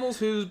only animals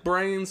whose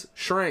brains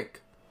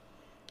shrink.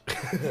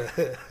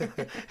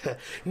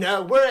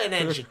 No, we're an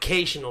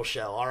educational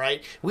show, all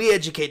right? We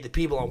educate the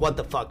people on what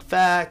the fuck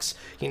facts,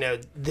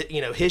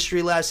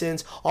 history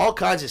lessons, all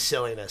kinds of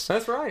silliness.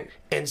 That's right.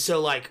 And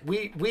so, like,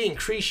 we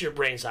increase your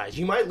brain size.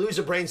 You might lose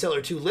a brain cell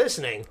or two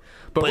listening,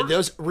 but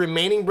those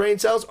remaining brain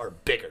cells are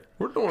bigger.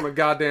 We're doing a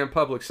goddamn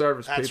public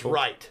service, That's people.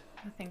 right.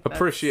 I think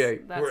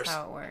Appreciate. That's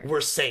how it works.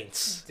 We're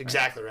saints.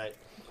 Exactly right.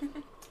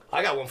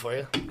 I got one for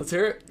you. Let's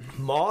hear it.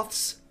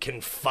 Moths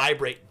can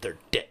vibrate their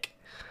dick.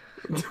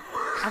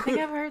 I think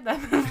I've heard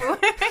that before.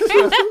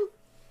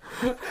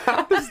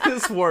 How does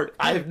this work?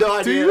 I have no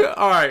idea.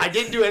 All right. I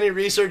didn't do any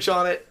research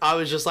on it. I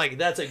was just like,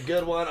 that's a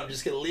good one. I'm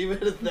just going to leave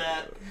it at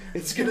that.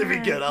 It's going to be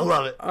good. I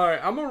love it. All right,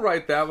 I'm going to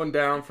write that one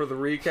down for the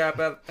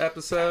recap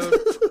episode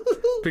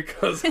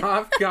because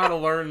I've got to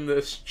learn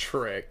this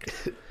trick.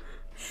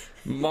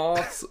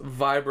 Moths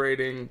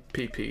vibrating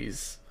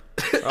peepees.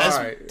 All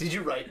right. Did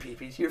you write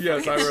peepees?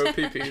 Yes, I wrote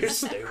peepees. You're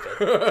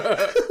stupid.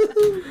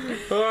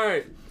 All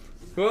right.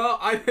 Well,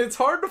 it's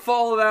hard to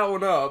follow that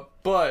one up,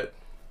 but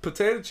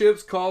potato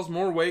chips cause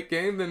more weight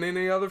gain than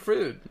any other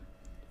food.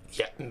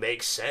 Yeah,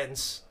 makes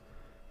sense.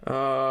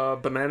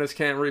 Bananas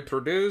can't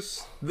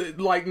reproduce.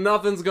 Like,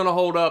 nothing's gonna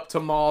hold up to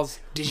moths.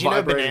 Did you know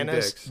vibrating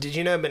bananas? dicks. Did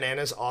you know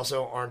bananas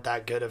also aren't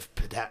that good of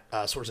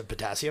source of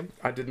potassium?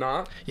 I did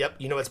not. Yep.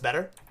 You know what's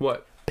better?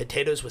 What?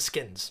 Potatoes with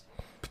skins.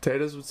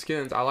 Potatoes with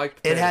skins. I like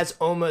potatoes. It has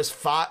almost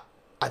 5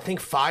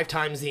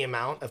 times the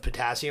amount of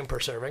potassium per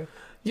serving.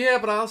 Yeah,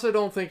 but I also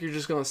don't think you're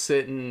just gonna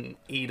sit and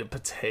eat a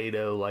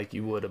potato like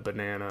you would a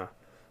banana.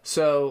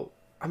 So,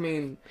 I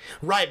mean,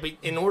 right, but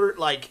in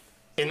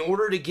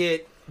order to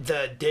get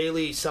the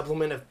daily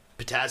supplement of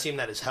potassium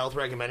that is health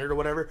recommended or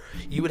whatever,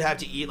 you would have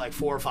to eat like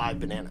 4 or 5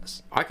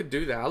 bananas. I could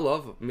do that. I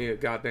love me a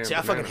goddamn See,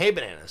 banana. I fucking hate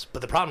bananas,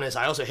 but the problem is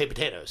I also hate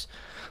potatoes.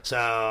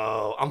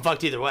 So, I'm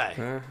fucked either way.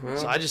 Well.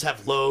 So, I just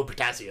have low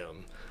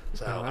potassium.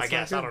 So, that's I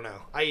guess, not I good. don't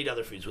know. I eat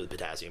other foods with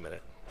potassium in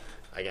it.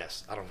 I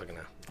guess. I don't fucking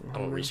know. I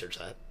don't research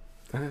that.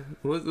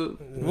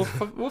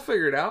 We'll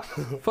figure it out.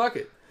 Fuck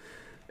it.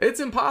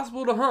 It's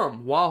impossible to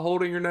hum while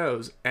holding your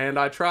nose, and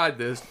I tried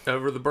this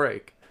over the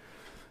break.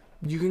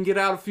 You can get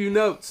out a few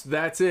notes.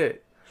 That's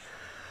it.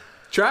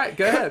 Try it.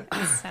 Go ahead.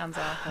 Sounds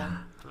awful.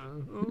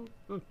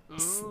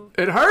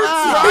 It hurts,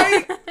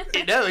 right?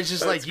 No, it's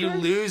just like you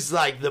lose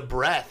like the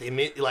breath.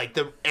 Like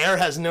the air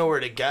has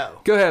nowhere to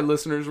go. Go ahead,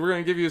 listeners. We're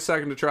going to give you a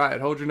second to try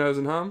it. Hold your nose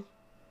and hum.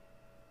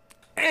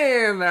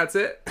 And that's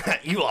it.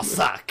 You all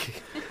suck.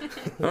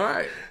 All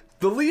right.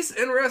 The least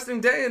interesting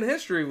day in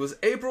history was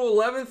April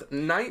 11th,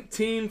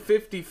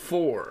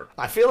 1954.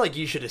 I feel like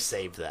you should have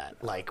saved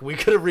that. Like, we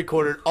could have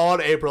recorded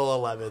on April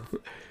 11th,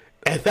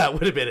 and that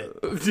would have been it.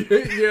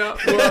 Yeah,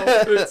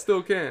 well, it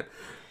still can.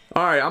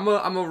 All right, I'm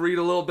gonna read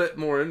a little bit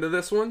more into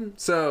this one.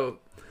 So,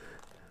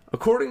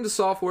 according to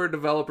software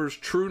developers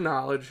True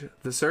Knowledge,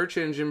 the search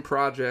engine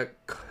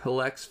project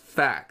collects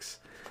facts,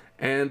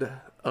 and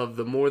of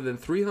the more than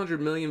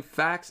 300 million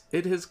facts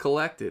it has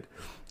collected,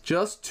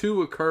 just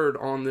 2 occurred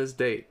on this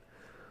date.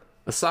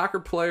 A soccer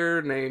player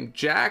named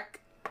Jack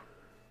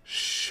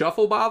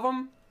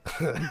Shufflebotham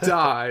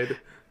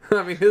died.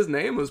 I mean, his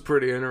name was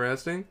pretty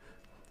interesting.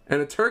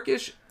 And a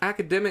Turkish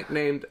academic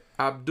named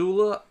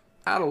Abdullah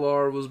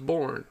Adalar was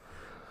born.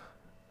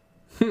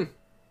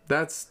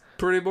 That's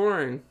pretty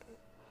boring.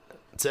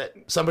 That's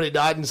it. Somebody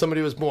died and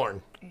somebody was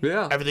born.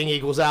 Yeah. Everything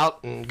equals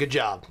out, and good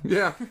job.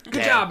 Yeah.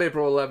 Good job,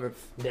 April 11th.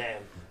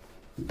 Damn.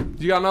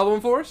 You got another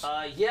one for us?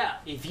 Yeah.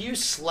 If you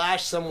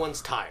slash someone's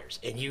tires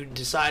and you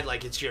decide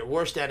like it's your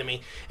worst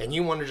enemy and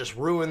you want to just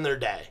ruin their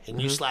day and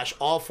you slash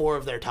all 4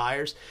 of their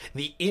tires,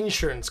 the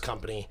insurance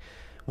company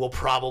will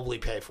probably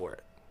pay for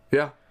it.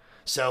 Yeah.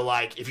 So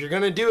like if you're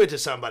gonna do it to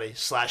somebody,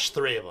 slash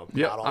 3 of them,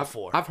 not all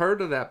 4. I've heard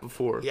of that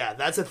before. Yeah,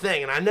 that's a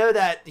thing, and I know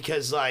that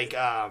because like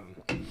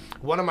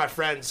one of my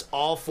friends,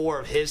 all 4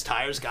 of his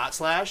tires got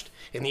slashed,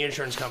 and the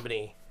insurance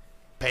company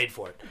paid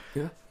for it.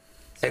 Yeah.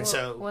 And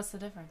so what's the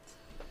difference?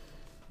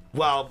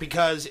 Well,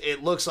 because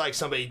it looks like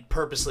somebody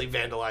purposely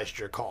vandalized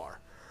your car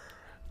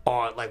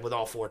on like with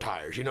all 4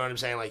 tires. You know what I'm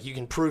saying? Like you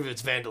can prove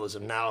it's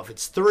vandalism. Now if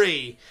it's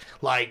 3,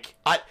 like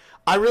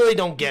I really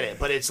don't get it,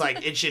 but it's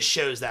like it just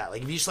shows that.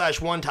 Like if you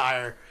slash 1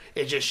 tire,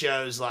 it just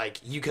shows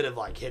like you could have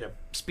like hit a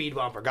speed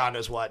bump or God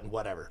knows what and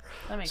whatever.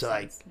 That makes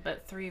sense.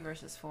 But 3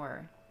 versus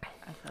 4,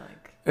 I feel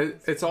like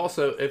it's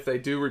also if they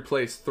do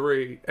replace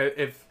 3,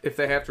 if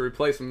they have to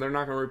replace them, they're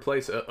not going to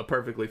replace a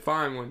perfectly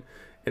fine one.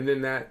 And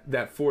then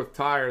that 4th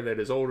tire that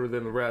is older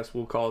than the rest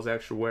will cause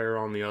extra wear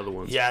on the other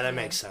ones. Yeah, that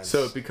makes sense.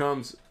 So it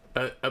becomes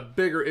a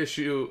bigger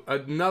issue,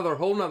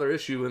 whole nother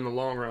issue in the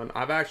long run.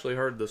 I've actually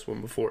heard this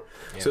one before.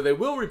 Yeah. So they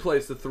will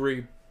replace the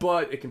 3,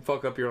 but it can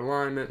fuck up your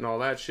alignment and all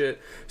that shit.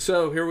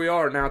 So here we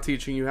are now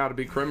teaching you how to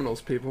be criminals,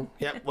 people.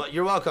 Yep. Well,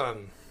 you're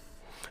welcome.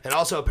 And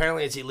also,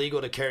 apparently, it's illegal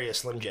to carry a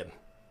Slim Jim.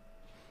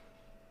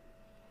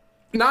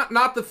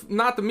 Not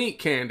the meat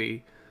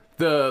candy,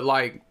 the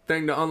like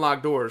thing to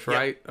unlock doors,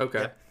 right? Yep. Okay.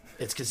 Yep.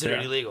 It's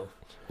considered illegal,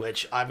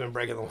 which I've been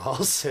breaking the law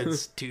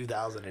since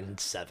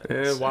 2007.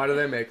 Yeah, why do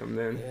they make them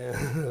then?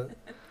 Yeah.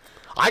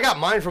 I got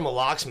mine from a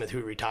locksmith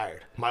who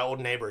retired. My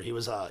old neighbor, he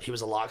was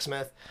a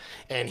locksmith,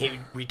 and he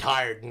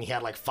retired, and he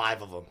had like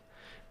 5 of them.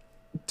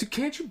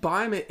 Can't you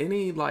buy them at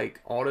any like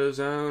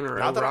AutoZone or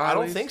O'Reilly's? I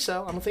don't think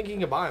so. I don't think you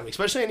can buy them,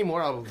 especially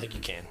anymore. I don't think you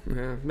can.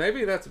 Yeah,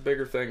 maybe that's a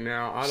bigger thing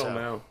now. I don't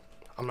know.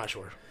 I'm not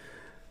sure.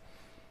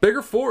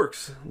 Bigger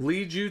forks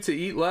lead you to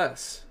eat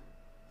less.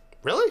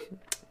 Really?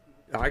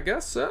 I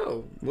guess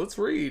so. Let's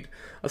read.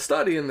 A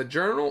study in the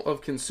Journal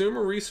of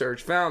Consumer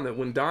Research found that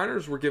when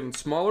diners were given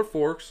smaller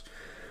forks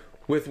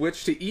with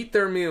which to eat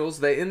their meals,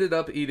 they ended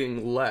up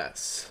eating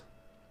less.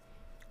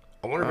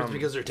 I wonder if it's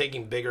because they're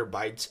taking bigger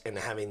bites and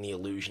having the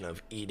illusion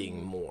of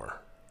eating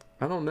more.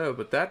 I don't know,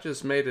 but that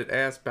just made it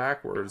ass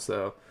backwards,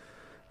 though.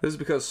 This is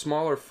because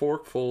smaller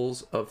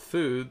forkfuls of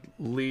food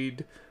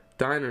lead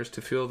diners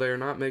to feel they are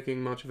not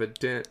making much of a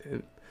dent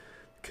in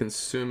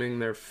consuming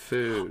their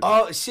food.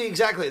 Oh, see,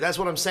 exactly. That's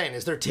what I'm saying.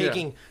 Is they're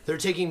taking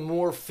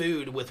more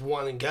food with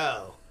one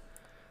go.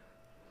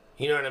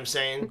 You know what I'm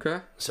saying? Okay.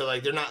 So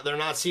like they're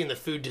not seeing the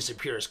food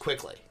disappear as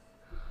quickly.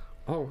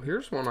 Oh,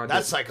 here's one I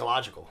That's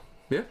psychological.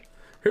 Yeah.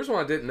 Here's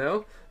one I didn't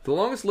know. The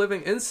longest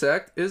living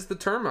insect is the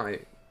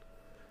termite.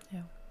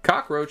 Yeah.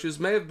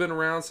 Cockroaches may have been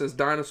around since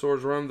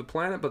dinosaurs roamed the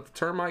planet, but the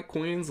termite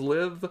queens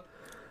lives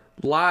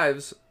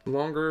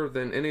longer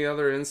than any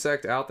other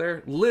insect out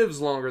there.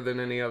 Lives longer than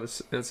any other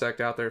insect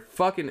out there.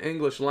 Fucking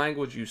English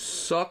language, you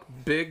suck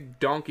big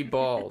donkey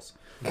balls.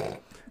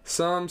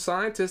 Some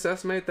scientists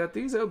estimate that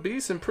these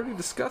obese and pretty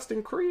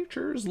disgusting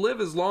creatures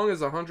live as long as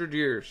 100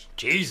 years.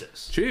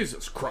 Jesus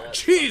Christ.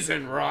 Cheese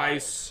and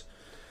rice.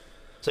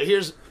 So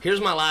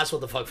here's my last what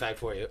the fuck fact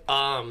for you.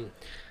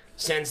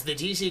 Since the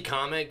DC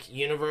comic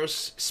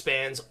universe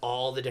spans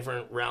all the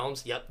different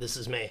realms, yep, this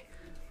is me.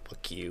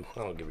 Fuck you. I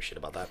don't give a shit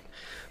about that.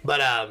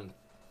 But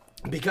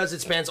because it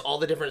spans all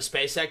the different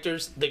space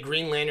sectors, the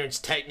Green Lanterns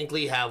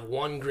technically have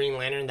one Green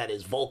Lantern that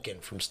is Vulcan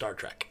from Star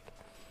Trek.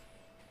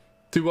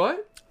 Do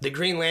what? The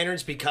Green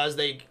Lanterns, because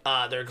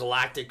they're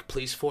galactic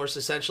police force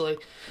essentially,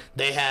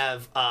 they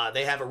have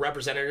a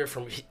representative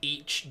from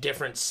each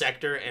different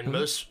sector and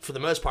for the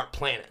most part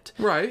planet.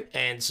 Right.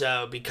 And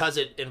so because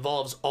it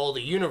involves all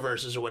the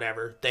universes or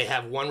whatever, they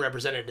have one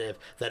representative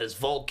that is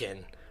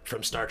Vulcan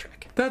from Star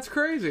Trek. That's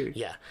crazy.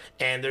 Yeah.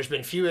 And there's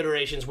been few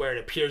iterations where it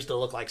appears to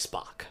look like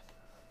Spock.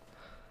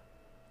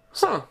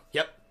 So, huh.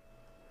 Yep.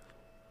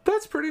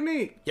 That's pretty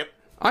neat. Yep.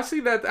 I see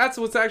that. That's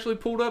what's actually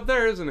pulled up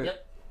there, isn't it?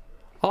 Yep.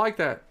 I like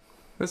that.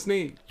 That's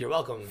neat. You're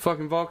welcome.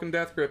 Fucking Vulcan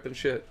death grip and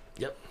shit.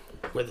 Yep.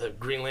 With a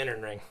Green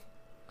Lantern ring.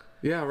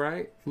 Yeah,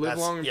 right? Live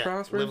long and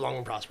prosper? Live long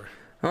and prosper.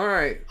 All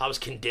right. I was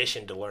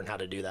conditioned to learn how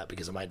to do that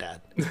because of my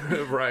dad.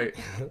 Right.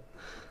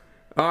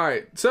 All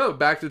right. So,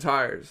 back to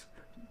tires.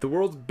 The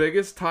world's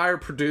biggest tire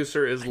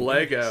producer is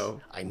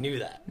Lego. I knew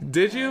that.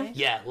 Did you?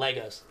 Yeah,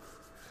 Legos.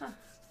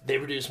 They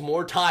produce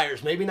more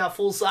tires, maybe not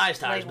full-size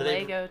tires, but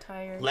Lego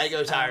tires.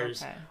 Lego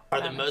tires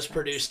are the That most makes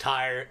produced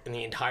tire in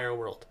the entire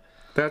world.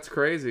 That's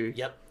crazy.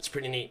 Yep, it's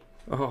pretty neat.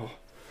 Oh.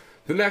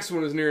 The next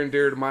one is near and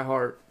dear to my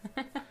heart.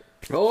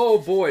 Oh,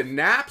 boy.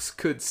 Naps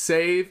could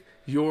save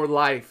your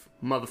life,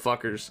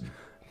 motherfuckers.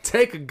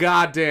 Take a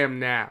goddamn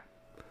nap.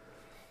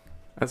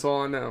 That's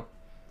all I know.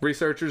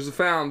 Researchers have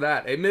found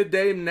that a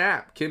midday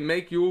nap can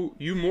make you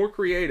more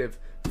creative,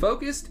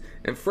 focused,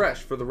 and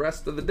fresh for the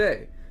rest of the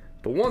day.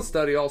 But one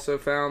study also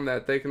found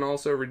that they can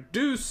also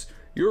reduce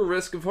your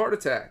risk of heart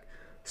attack.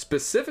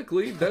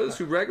 Specifically, those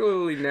who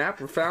regularly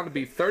nap were found to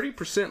be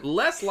 30%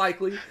 less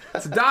likely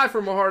to die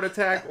from a heart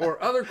attack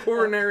or other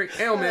coronary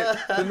ailment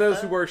than those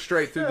who work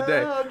straight through the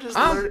day.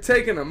 I'm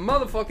taking a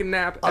motherfucking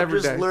nap every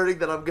day. I'm just learning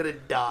that I'm going to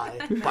die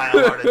by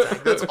a heart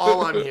attack. That's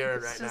all I'm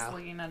hearing right now. Just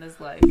looking at his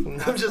life.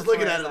 I'm just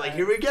looking at it like,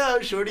 here we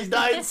go. Shorty's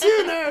dying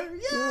sooner.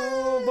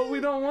 Oh, but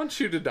we don't want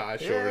you to die,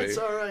 Shorty. Yeah, it's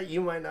all right.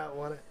 You might not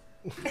want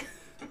it.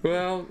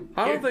 Well,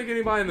 I don't think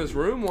anybody in this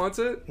room wants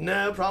it.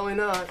 No, probably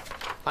not.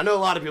 I know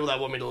a lot of people that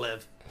want me to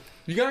live.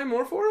 You got any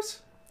more for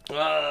us?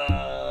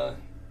 No,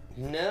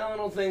 I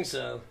don't think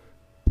so.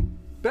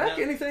 Beck,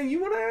 anything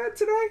you want to add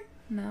today?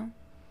 No.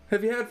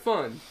 Have you had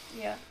fun?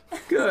 Yeah.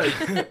 Good.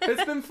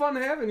 It's been fun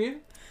having you.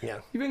 Yeah.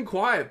 You've been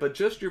quiet, but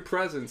just your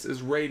presence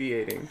is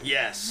radiating.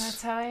 Yes.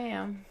 That's how I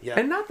am. Yeah.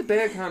 And not the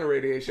bad kind of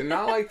radiation.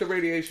 Not like the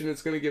radiation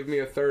that's going to give me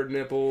a third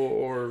nipple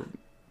or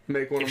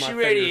make one of my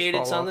fingers fall If she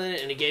radiated off. something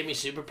and it gave me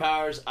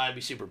superpowers, I'd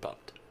be super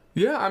pumped.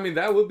 Yeah, I mean,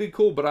 that would be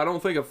cool, but I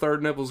don't think a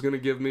third nipple is going to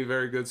give me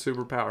very good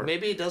superpower.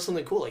 Maybe it does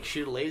something cool, like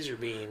shoot laser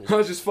beams.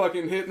 I just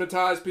fucking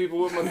hypnotize people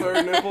with my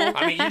third nipple.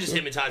 I mean, you just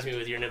hypnotized me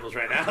with your nipples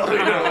right now. You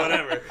know,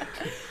 whatever.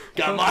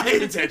 Got my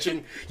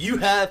attention. You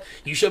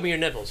showed me your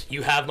nipples.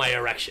 You have my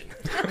erection.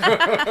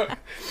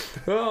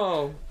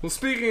 Oh, well,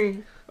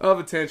 speaking of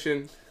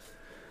attention,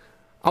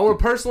 I want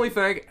to personally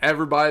thank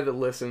everybody that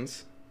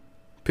listens.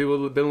 People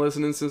that have been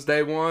listening since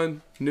day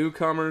one,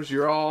 newcomers,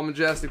 you're all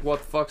majestic. What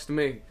the fuck's to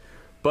me?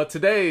 But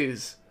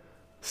today's,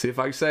 see if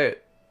I can say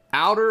it,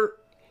 outer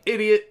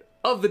idiot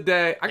of the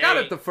day. I got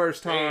it the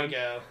first time.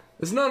 There you go.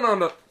 It's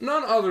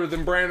none other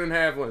than Brandon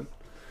Havlin.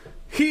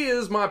 He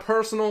is my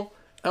personal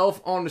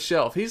elf on the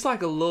shelf. He's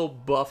like a little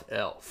buff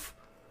elf.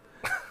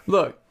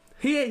 Look,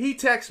 he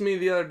texted me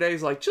the other day.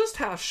 He's like, just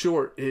how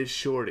short is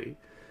Shorty?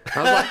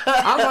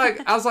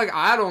 I was like,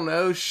 I don't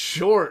know,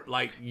 short,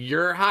 like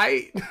your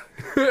height.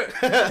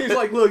 He's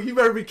like, look, you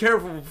better be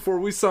careful before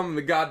we summon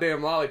the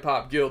goddamn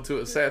Lollipop Guild to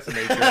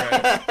assassinate you.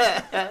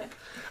 Right?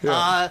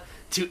 Yeah.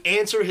 To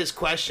answer his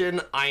question,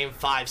 I am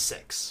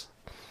 5'6".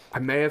 I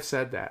may have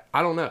said that.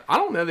 I don't know. I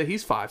don't know that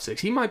he's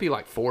 5'6". He might be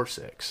like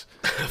 4'6".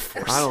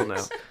 I don't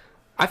know.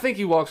 I think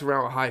he walks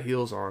around with high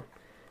heels on.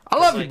 I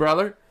love you,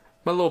 brother.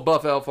 My little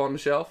buff elf on the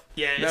shelf.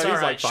 Yeah, it's all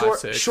right.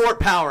 Like short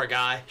power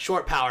guy.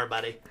 Short power,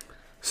 buddy.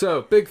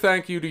 So, big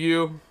thank you to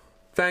you.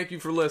 Thank you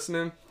for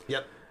listening.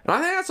 Yep. And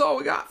I think that's all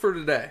we got for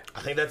today. I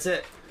think that's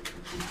it.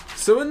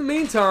 So in the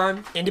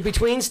meantime, into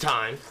betweens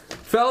time,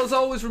 fellas,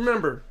 always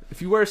remember,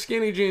 if you wear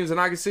skinny jeans and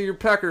I can see your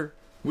pecker,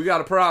 we got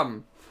a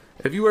problem.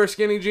 If you wear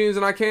skinny jeans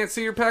and I can't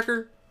see your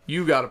pecker,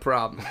 you got a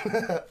problem.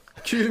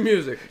 Cue the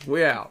music.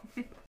 We out.